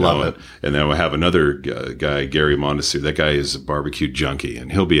I love it. And then we have another guy, Gary Mondesir. That guy is a barbecue junkie,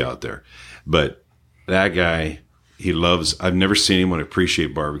 and he'll be out there. But that guy, he loves. I've never seen anyone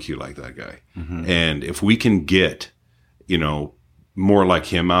appreciate barbecue like that guy. Mm-hmm. And if we can get, more like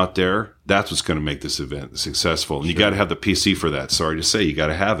him out there, that's what's going to make this event successful. And you got to have the PC for that. Sorry to say, you got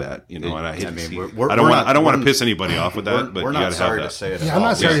to have that. And I don't want to piss anybody off with that, but you got to have that. To say it. Yeah, I'm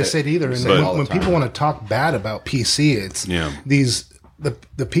not sorry to say it either. And when people want to talk bad about PC, it's these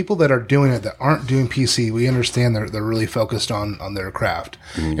the people that are doing it that aren't doing PC. We understand they're really focused on their craft,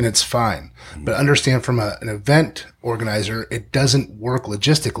 and it's fine. But understand from an event organizer, it doesn't work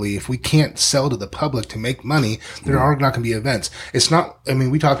logistically. If we can't sell to the public to make money, there are not going to be events. It's not. I mean,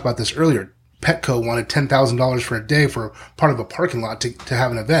 we talked about this earlier. Petco wanted $10,000 for a day for part of a parking lot to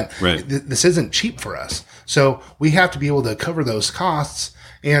have an event. Right. This isn't cheap for us. So we have to be able to cover those costs,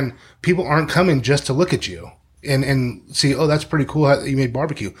 and people aren't coming just to look at you and see, oh, that's pretty cool how you made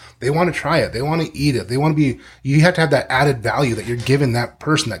barbecue. They want to try it. They want to eat it. They want to you have to have that added value that you're giving that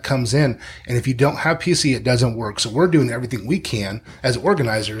person that comes in. And if you don't have PC, it doesn't work. So we're doing everything we can as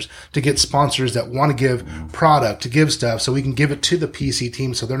organizers to get sponsors that want to give product, to give stuff, so we can give it to the PC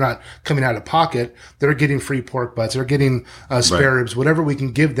team so they're not coming out of pocket. They're getting free pork butts. They're getting spare ribs, whatever we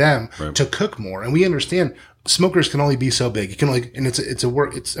can give them to cook more. And we understand smokers can only be so big. You can only, and it's a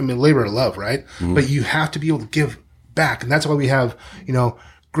work, labor of love, right? Mm-hmm. But you have to be able to give back. And that's why we have,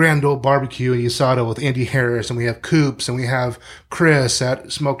 Grand Old Barbecue and USADA with Andy Harris, and we have Coops, and we have Chris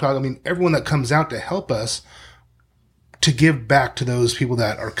at Smoked Hog. Everyone that comes out to help us to give back to those people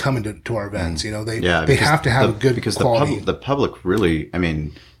that are coming to our events. They have to have a good quality. The public really,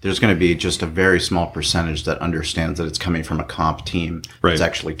 there's going to be just a very small percentage that understands that it's coming from a comp team that's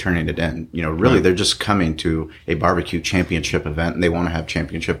actually turning it in. They're just coming to a barbecue championship event, and they want to have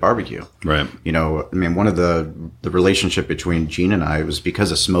championship barbecue. Right. One of the relationship between Gene and I was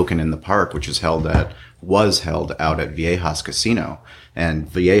because of Smoking in the Park, which was held out at Viejas Casino. And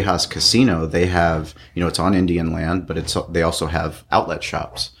Viejas Casino, they have, it's on Indian land, but they also have outlet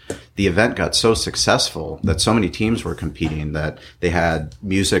shops. The event got so successful that so many teams were competing that they had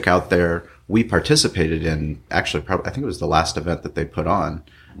music out there. We participated in, actually, I think it was the last event that they put on.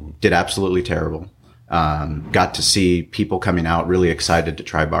 Did absolutely terrible. Got to see people coming out really excited to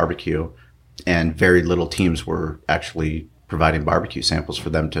try barbecue, and very little teams were actually providing barbecue samples for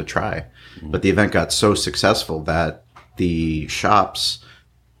them to try. But the event got so successful that the shops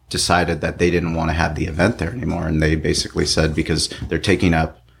decided that they didn't want to have the event there anymore. And they basically said, because they're taking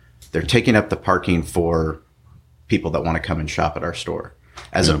up the parking for people that want to come and shop at our store,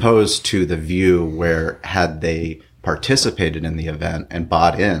 as opposed to the view where had they participated in the event and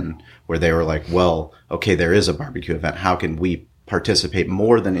bought in, where they were like, well, okay, there is a barbecue event. How can we participate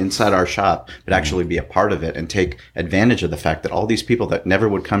more than inside our shop, but actually be a part of it and take advantage of the fact that all these people that never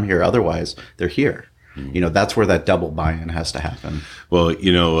would come here otherwise, they're here. That's where that double buy-in has to happen. Well,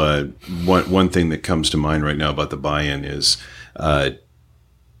 one thing that comes to mind right now about the buy-in is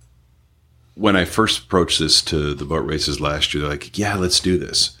when I first approached this to the boat races last year, they're like, yeah, let's do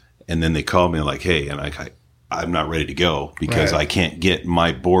this. And then they called me like, hey, and I'm not ready to go because I can't get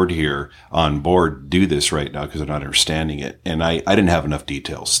my board here on board do this right now because they're not understanding it. And I didn't have enough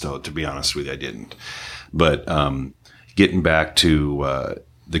details, so to be honest with you, I didn't. But getting back to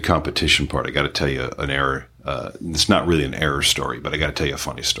the competition part, I got to tell you an error. It's not really an error story, but I got to tell you a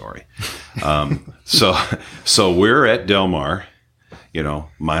funny story. So we're at Del Mar,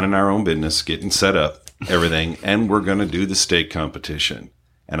 minding our own business, getting set up, everything, and we're going to do the state competition.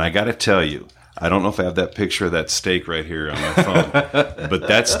 And I got to tell you, I don't know if I have that picture of that steak right here on my phone, but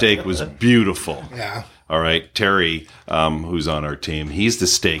that steak was beautiful. Yeah. All right. Terry, who's on our team, he's the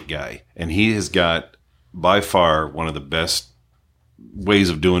steak guy, and he has got by far one of the best ways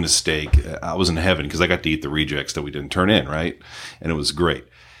of doing a steak. I was in heaven because I got to eat the rejects that we didn't turn in, right? And it was great.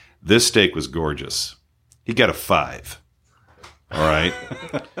 This steak was gorgeous. He got a 5. All right.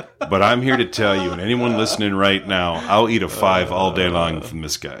 But I'm here to tell you, and anyone listening right now, I'll eat a 5 all day long from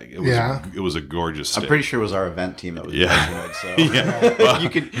this guy. It was a gorgeous steak. I'm pretty sure it was our event team that was judging it. So Yeah. Well, you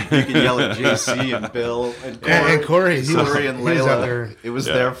can yell at JC and Bill and Corey. Corey and He was out Layla. there It was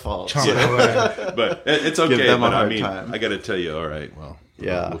their fault. chomping away. but it's okay. Give them a but I hard mean, time. I got to tell you, all right, well,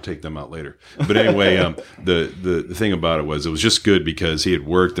 Yeah. we'll take them out later. But anyway, the thing about it was just good because he had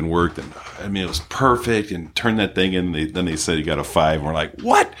worked, and I mean, it was perfect, and turned that thing in. Then they said he got a 5, and we're like,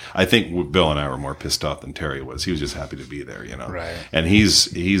 what? I think Bill and I were more pissed off than Terry was. He was just happy to be there, you know. Right. And he's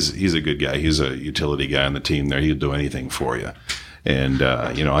a good guy. He's a utility guy on the team there. He'll do anything for you. And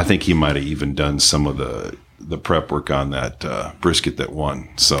I think he might have even done some of the prep work on that brisket that won.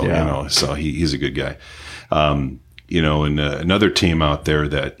 So so he's a good guy. And another team out there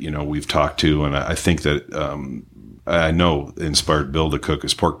that, we've talked to, and I think that I know inspired Bill to cook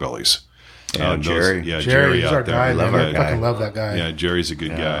is Pork Bellies. And Jerry. Jerry, he's out our there. guy. Love Man. our I guy. fucking love that guy. Yeah, Jerry's a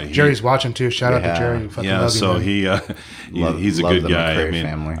good guy. Jerry's watching too. Shout out to Jerry. Fucking Yeah, love so you, man. he's a Love good the guy. McRae I mean,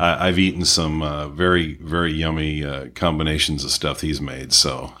 family. I've eaten some very, very yummy combinations of stuff he's made.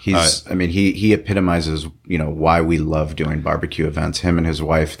 So he epitomizes, why we love doing barbecue events. Him and his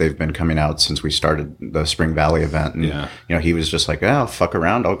wife, they've been coming out since we started the Spring Valley event. And, he was just like, I'll fuck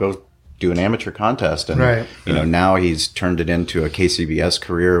around. I'll go do an amateur contest. And, Right. Now he's turned it into a KCBS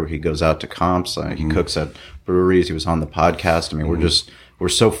career where he goes out to comps. He cooks at breweries. He was on the podcast. I mean, we're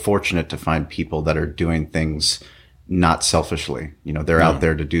so fortunate to find people that are doing things not selfishly. They're out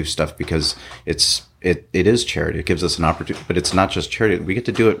there to do stuff because it is charity. It gives us an opportunity, but it's not just charity. We get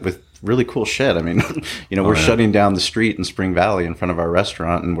to do it with really cool shit. I mean, we're shutting down the street in Spring Valley in front of our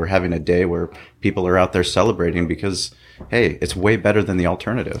restaurant, and we're having a day where people are out there celebrating because, hey, it's way better than the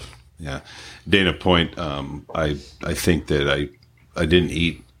alternative. Yeah. Dana Point, I think that I didn't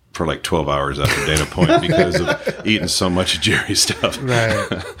eat for like 12 hours after Dana Point because of eating so much of Jerry's stuff.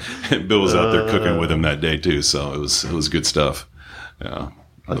 Right. And Bill was out there cooking with him that day too, so it was good stuff. Yeah.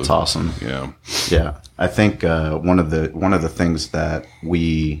 That's awesome. Yeah. Yeah. I think one of the things that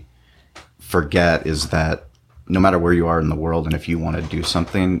we forget is that no matter where you are in the world, and if you want to do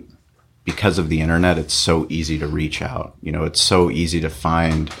something, because of the internet, it's so easy to reach out. It's so easy to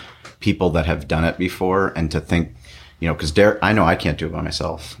find people that have done it before, and to think, because Derek, I know I can't do it by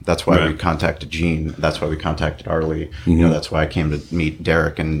myself. That's why we contacted Gene. That's why we contacted Arlie. That's why I came to meet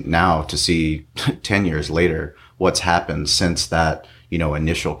Derek. And now to see 10 years later what's happened since that,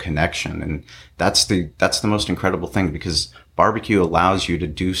 initial connection. And that's the most incredible thing, because barbecue allows you to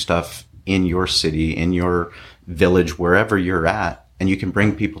do stuff in your city, in your village, wherever you're at. And you can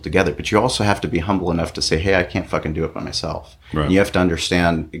bring people together, but you also have to be humble enough to say, hey, I can't fucking do it by myself. Right. And you have to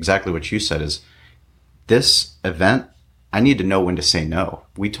understand exactly what you said is, this event, I need to know when to say no.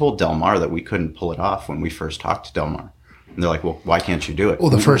 We told Del Mar that we couldn't pull it off when we first talked to Del Mar. And they're like, well, why can't you do it?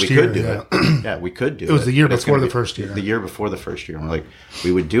 Well, the first we year, could do yeah. it. Yeah, we could do it. It was the year but it's before gonna the be first year. The year before the first year. And we're like,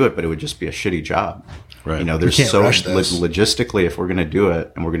 we would do it, but it would just be a shitty job. Right. There's can't so rush this. logistically, if we're going to do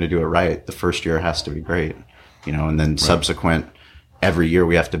it and we're going to do it right, the first year has to be great. And then subsequent, every year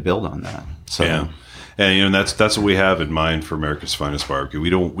we have to build on that. So yeah. And that's what we have in mind for America's Finest Barbecue. We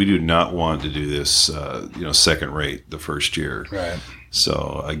do not want to do this second rate the first year. Right.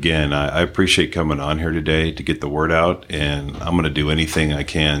 So again, I appreciate coming on here today to get the word out, and I'm going to do anything I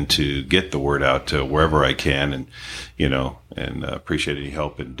can to get the word out to wherever I can, and appreciate any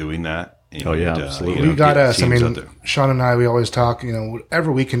help in doing that. And, Oh, yeah, absolutely. We got get us. I teams out mean, there. Sean and I, we always talk,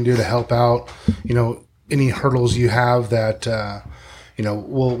 whatever we can do to help out, any hurdles you have that,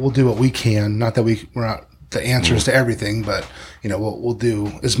 we'll do what we can. Not that we're not the answers to everything, but, we'll do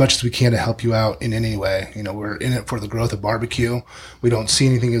as much as we can to help you out in any way. We're in it for the growth of barbecue. We don't see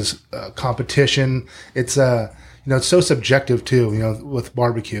anything as competition. It's, it's so subjective too, with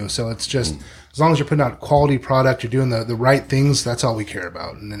barbecue. So it's just, as long as you're putting out quality product, you're doing the right things, that's all we care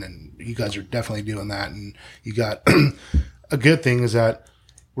about. And you guys are definitely doing that. And you got a good thing is that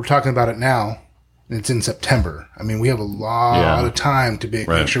we're talking about it now, and it's in September. I mean, we have a lot of time to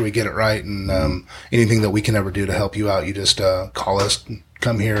make sure we get it right. And anything that we can ever do to help you out, you just call us,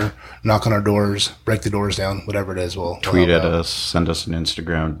 come here, knock on our doors, break the doors down, whatever it is. We'll tweet help at out. us, send us an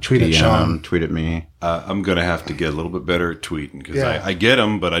Instagram, Tweet at DM, Sean. tweet at me. I'm going to have to get a little bit better at tweeting because Yeah. I get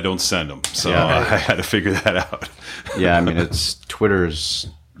them, but I don't send them. So I had to figure that out. Yeah, I mean, it's Twitter's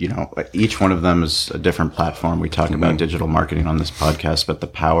each one of them is a different platform. We talk about digital marketing on this podcast, but the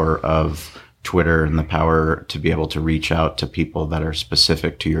power of Twitter and the power to be able to reach out to people that are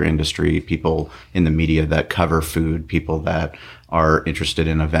specific to your industry, people in the media that cover food, people that are interested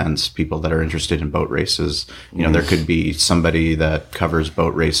in events, people that are interested in boat races. There could be somebody that covers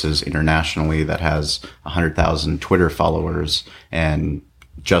boat races internationally that has 100,000 Twitter followers, and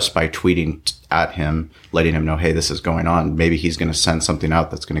just by tweeting at him, letting him know, hey, this is going on, maybe he's going to send something out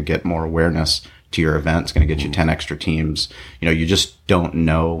that's going to get more awareness to your event. It's going to get you 10 extra teams. You just don't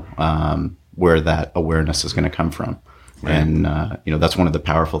know where that awareness is going to come from. Right. And, that's one of the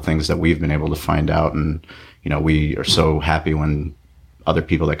powerful things that we've been able to find out. And, we are so happy when other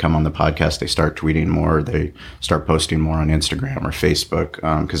people that come on the podcast, they start tweeting more, they start posting more on Instagram or Facebook,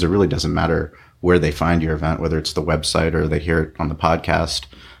 because it really doesn't matter where they find your event, whether it's the website or they hear it on the podcast.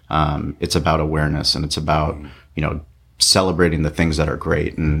 It's about awareness, and it's about, celebrating the things that are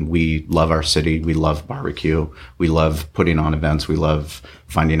great. And we love our city. We love barbecue. We love putting on events. We love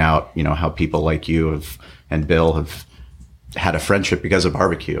finding out, how people like you and Bill have had a friendship because of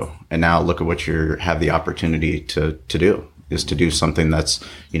barbecue. And now look at what you have the opportunity to do something that's,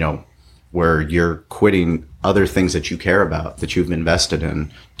 where you're quitting other things that you care about, that you've invested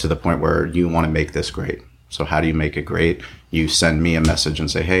in, to the point where you want to make this great. So how do you make it great? You send me a message and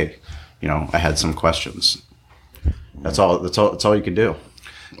say, hey, I had some questions. That's all you can do.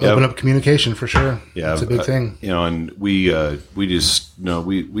 Open up communication for sure. Yeah. It's a big thing. And we just,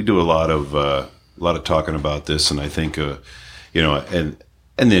 we do a lot of talking about this. And I think, and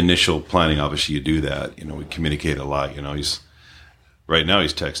the initial planning, obviously you do that, we communicate a lot, right now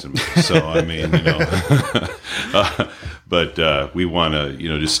he's texting me. So, I mean, but we want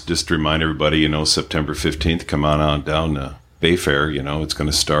to, just remind everybody, September 15th, come on down to Bayfair. It's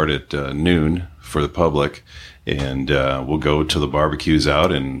going to start at noon for the public. And we'll go till the barbecue's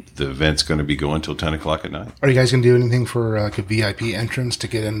out, and the event's going to be going till 10 o'clock at night. Are you guys going to do anything for a VIP entrance to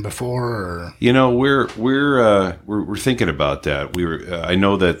get in before? Or? We're thinking about that. I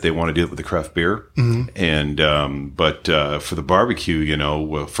know that they want to do it with the craft beer, and but for the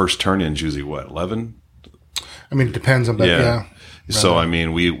barbecue, first turn-in's usually 11. I mean, it depends on that. Yeah. So I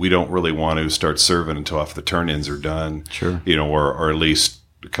mean, we don't really want to start serving until after the turn-ins are done. Sure. Or at least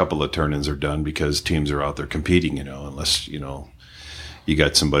a couple of turn-ins are done, because teams are out there competing, unless, you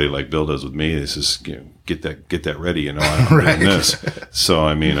got somebody like Bill does with me. This is, get that ready, I'm right. doing this. So,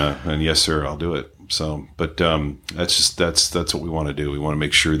 I mean, and yes, sir, I'll do it. So, but, that's what we want to do. We want to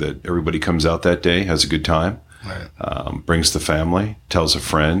make sure that everybody comes out that day, has a good time, right. Brings the family, tells a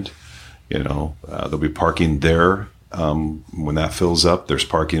friend, they'll be parking there. When that fills up, there's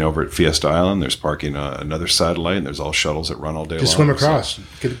parking over at Fiesta Island. There's parking another satellite, and there's all shuttles that run all day long. Just swim across.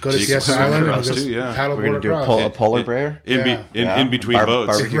 Go to Fiesta Island and just paddleboard We're going to do a polar bear? In between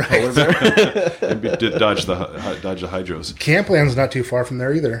boats. Barbecue polar bear? Dodge the hydros. Campland's not too far from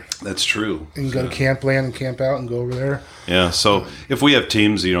there either. That's true. You can go to Campland and camp out and go over there. Yeah, so if we have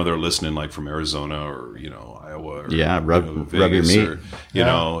teams, they're listening like from Arizona or, Iowa. Or, rub your meat. Or,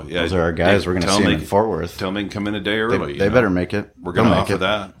 those are our guys. We're going to see them in Fort Worth. Tell them they can come in a day early. They better make it. We're going to offer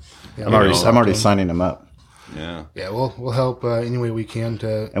that. Yeah, I'm already signing them up. Yeah. Yeah, we'll help any way we can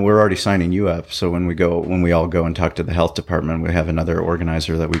to. And we're already signing you up. So when we all go and talk to the health department, we have another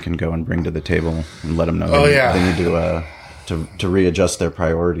organizer that we can go and bring to the table and let them know they need to readjust their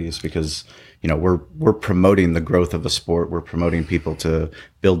priorities, because we're promoting the growth of the sport. We're promoting people to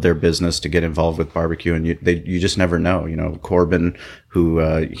build their business, to get involved with barbecue, and you just never know. Corbin, who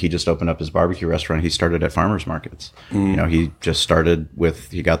he just opened up his barbecue restaurant. He started at farmers markets. He just started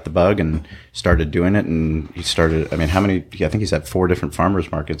he got the bug and started doing it, and he started. I mean, I think he's at 4 different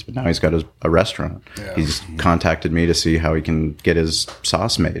farmers markets, but now he's got a restaurant. Yeah. He's contacted me to see how he can get his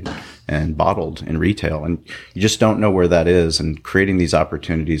sauce made and bottled in retail, and you just don't know where that is. And creating these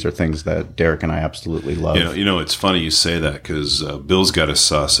opportunities are things that Derek and I absolutely love. It's funny you say that, because Bill's got a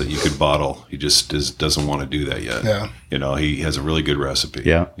sauce that you could bottle. He just doesn't want to do that yet. Yeah. He has a really good recipe.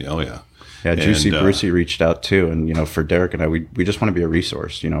 Yeah. Yeah. Yeah. Juicy Brucey reached out too. And, for Derek and I, we just want to be a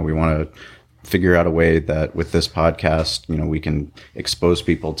resource. We want to figure out a way that with this podcast, we can expose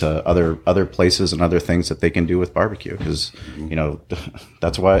people to other places and other things that they can do with barbecue. Because,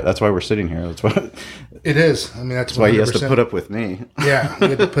 that's why we're sitting here. That's why it is. I mean, that's why he has to put up with me. Yeah. We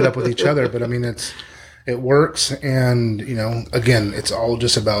have to put up with each other. But I mean, it works. And, again, it's all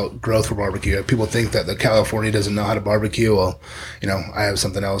just about growth for barbecue. People think that the California doesn't know how to barbecue. Well, I have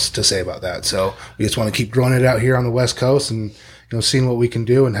something else to say about that. So we just want to keep growing it out here on the West Coast and seeing what we can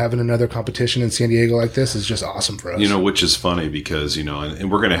do and having another competition in San Diego like this is just awesome for us. Which is funny because,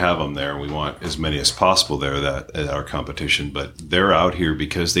 and we're going to have them there. We want as many as possible there at our competition, but they're out here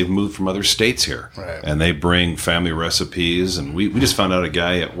because they've moved from other states here. Right. And they bring family recipes. And we just found out a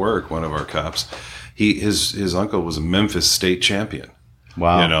guy at work, one of our cops, his uncle was a Memphis state champion.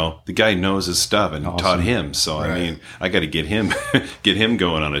 Wow. The guy knows his stuff and taught him. So, Right. I got to get him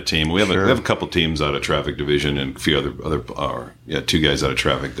going on a team. We have a couple teams out of traffic division and a few other 2 guys out of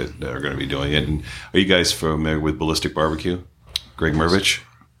traffic that are going to be doing it. And are you guys familiar with Ballistic Barbecue? Greg Mervich?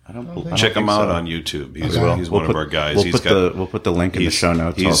 Check him out on YouTube. He's one of our guys. We'll put the link in the show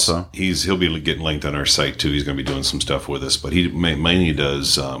notes also. He'll be getting linked on our site too. He's going to be doing some stuff with us, but he mainly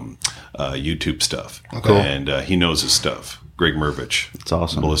does YouTube stuff. Okay. And he knows his stuff. Greg Mervich. It's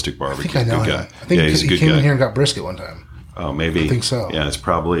awesome. Ballistic Barbecue. I think I know good him. guy. I think he's a he good came guy. in here and got brisket one time. Oh, maybe. I think so. Yeah, it's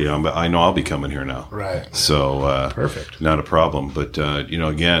probably. But I know I'll be coming here now. Right. So Perfect. Not a problem. But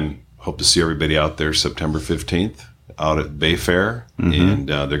again, hope to see everybody out there September 15th out at Bay Fair, and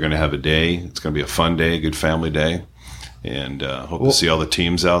they're going to have a day. It's going to be a fun day, a good family day, and hope to see all the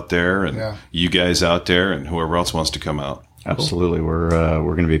teams out there and you guys out there and whoever else wants to come out. Absolutely, we're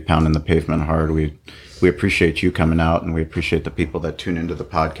going to be pounding the pavement hard. We appreciate you coming out, and we appreciate the people that tune into the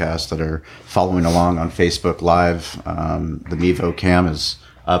podcast that are following along on Facebook Live. The Mevo cam is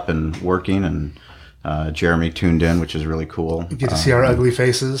up and working, and Jeremy tuned in, which is really cool. You get to see our ugly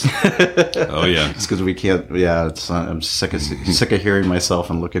faces. Oh yeah, it's because we can't. Yeah, I'm sick of hearing myself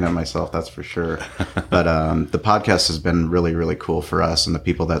and looking at myself. That's for sure. But the podcast has been really, really cool for us, and the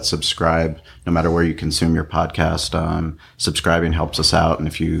people that subscribe, no matter where you consume your podcast, subscribing helps us out. And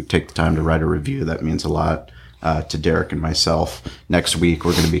if you take the time to write a review, that means a lot. To Derek and myself. Next week,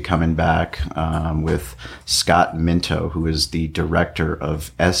 we're going to be coming back with Scott Minto, who is the director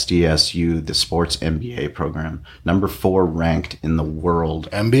of SDSU, the Sports MBA program, number 4 ranked in the world.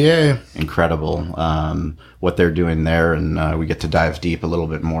 MBA. Incredible what they're doing there. And we get to dive deep a little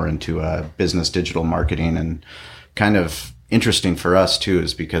bit more into business digital marketing. And kind of interesting for us, too,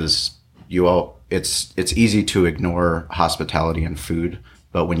 is because it's easy to ignore hospitality and food.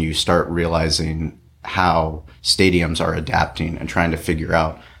 But when you start realizing how stadiums are adapting and trying to figure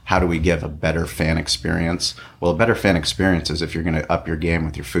out how do we give a better fan experience. Well, a better fan experience is if you're going to up your game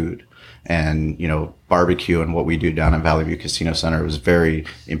with your food. And, barbecue and what we do down at Valley View Casino Center was very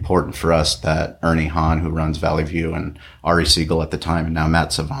important for us that Ernie Hahn, who runs Valley View, and Ari Siegel at the time, and now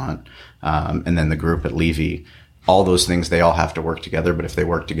Matt Savant, and then the group at Levy, all those things, they all have to work together. But if they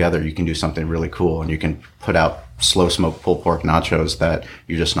work together, you can do something really cool, and you can put out slow smoke pulled pork nachos that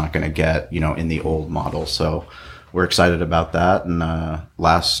you're just not going to get, in the old model. So we're excited about that. And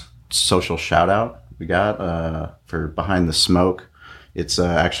last social shout out we got for Behind the Smoke. It's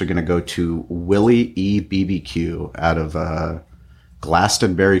actually going to go to Willie E. BBQ out of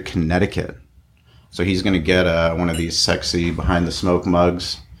Glastonbury, Connecticut. So he's going to get one of these sexy Behind the Smoke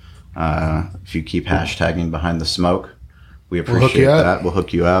mugs. If you keep hashtagging Behind the Smoke, we appreciate that. We'll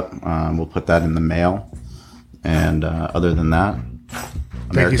hook you up. We'll put that in the mail. And other than that,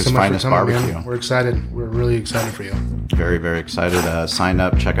 America's Finest Barbecue. Man. We're excited. We're really excited for you. Very, very excited. Sign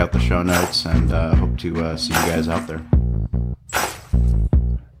up, check out the show notes, and hope to see you guys out there.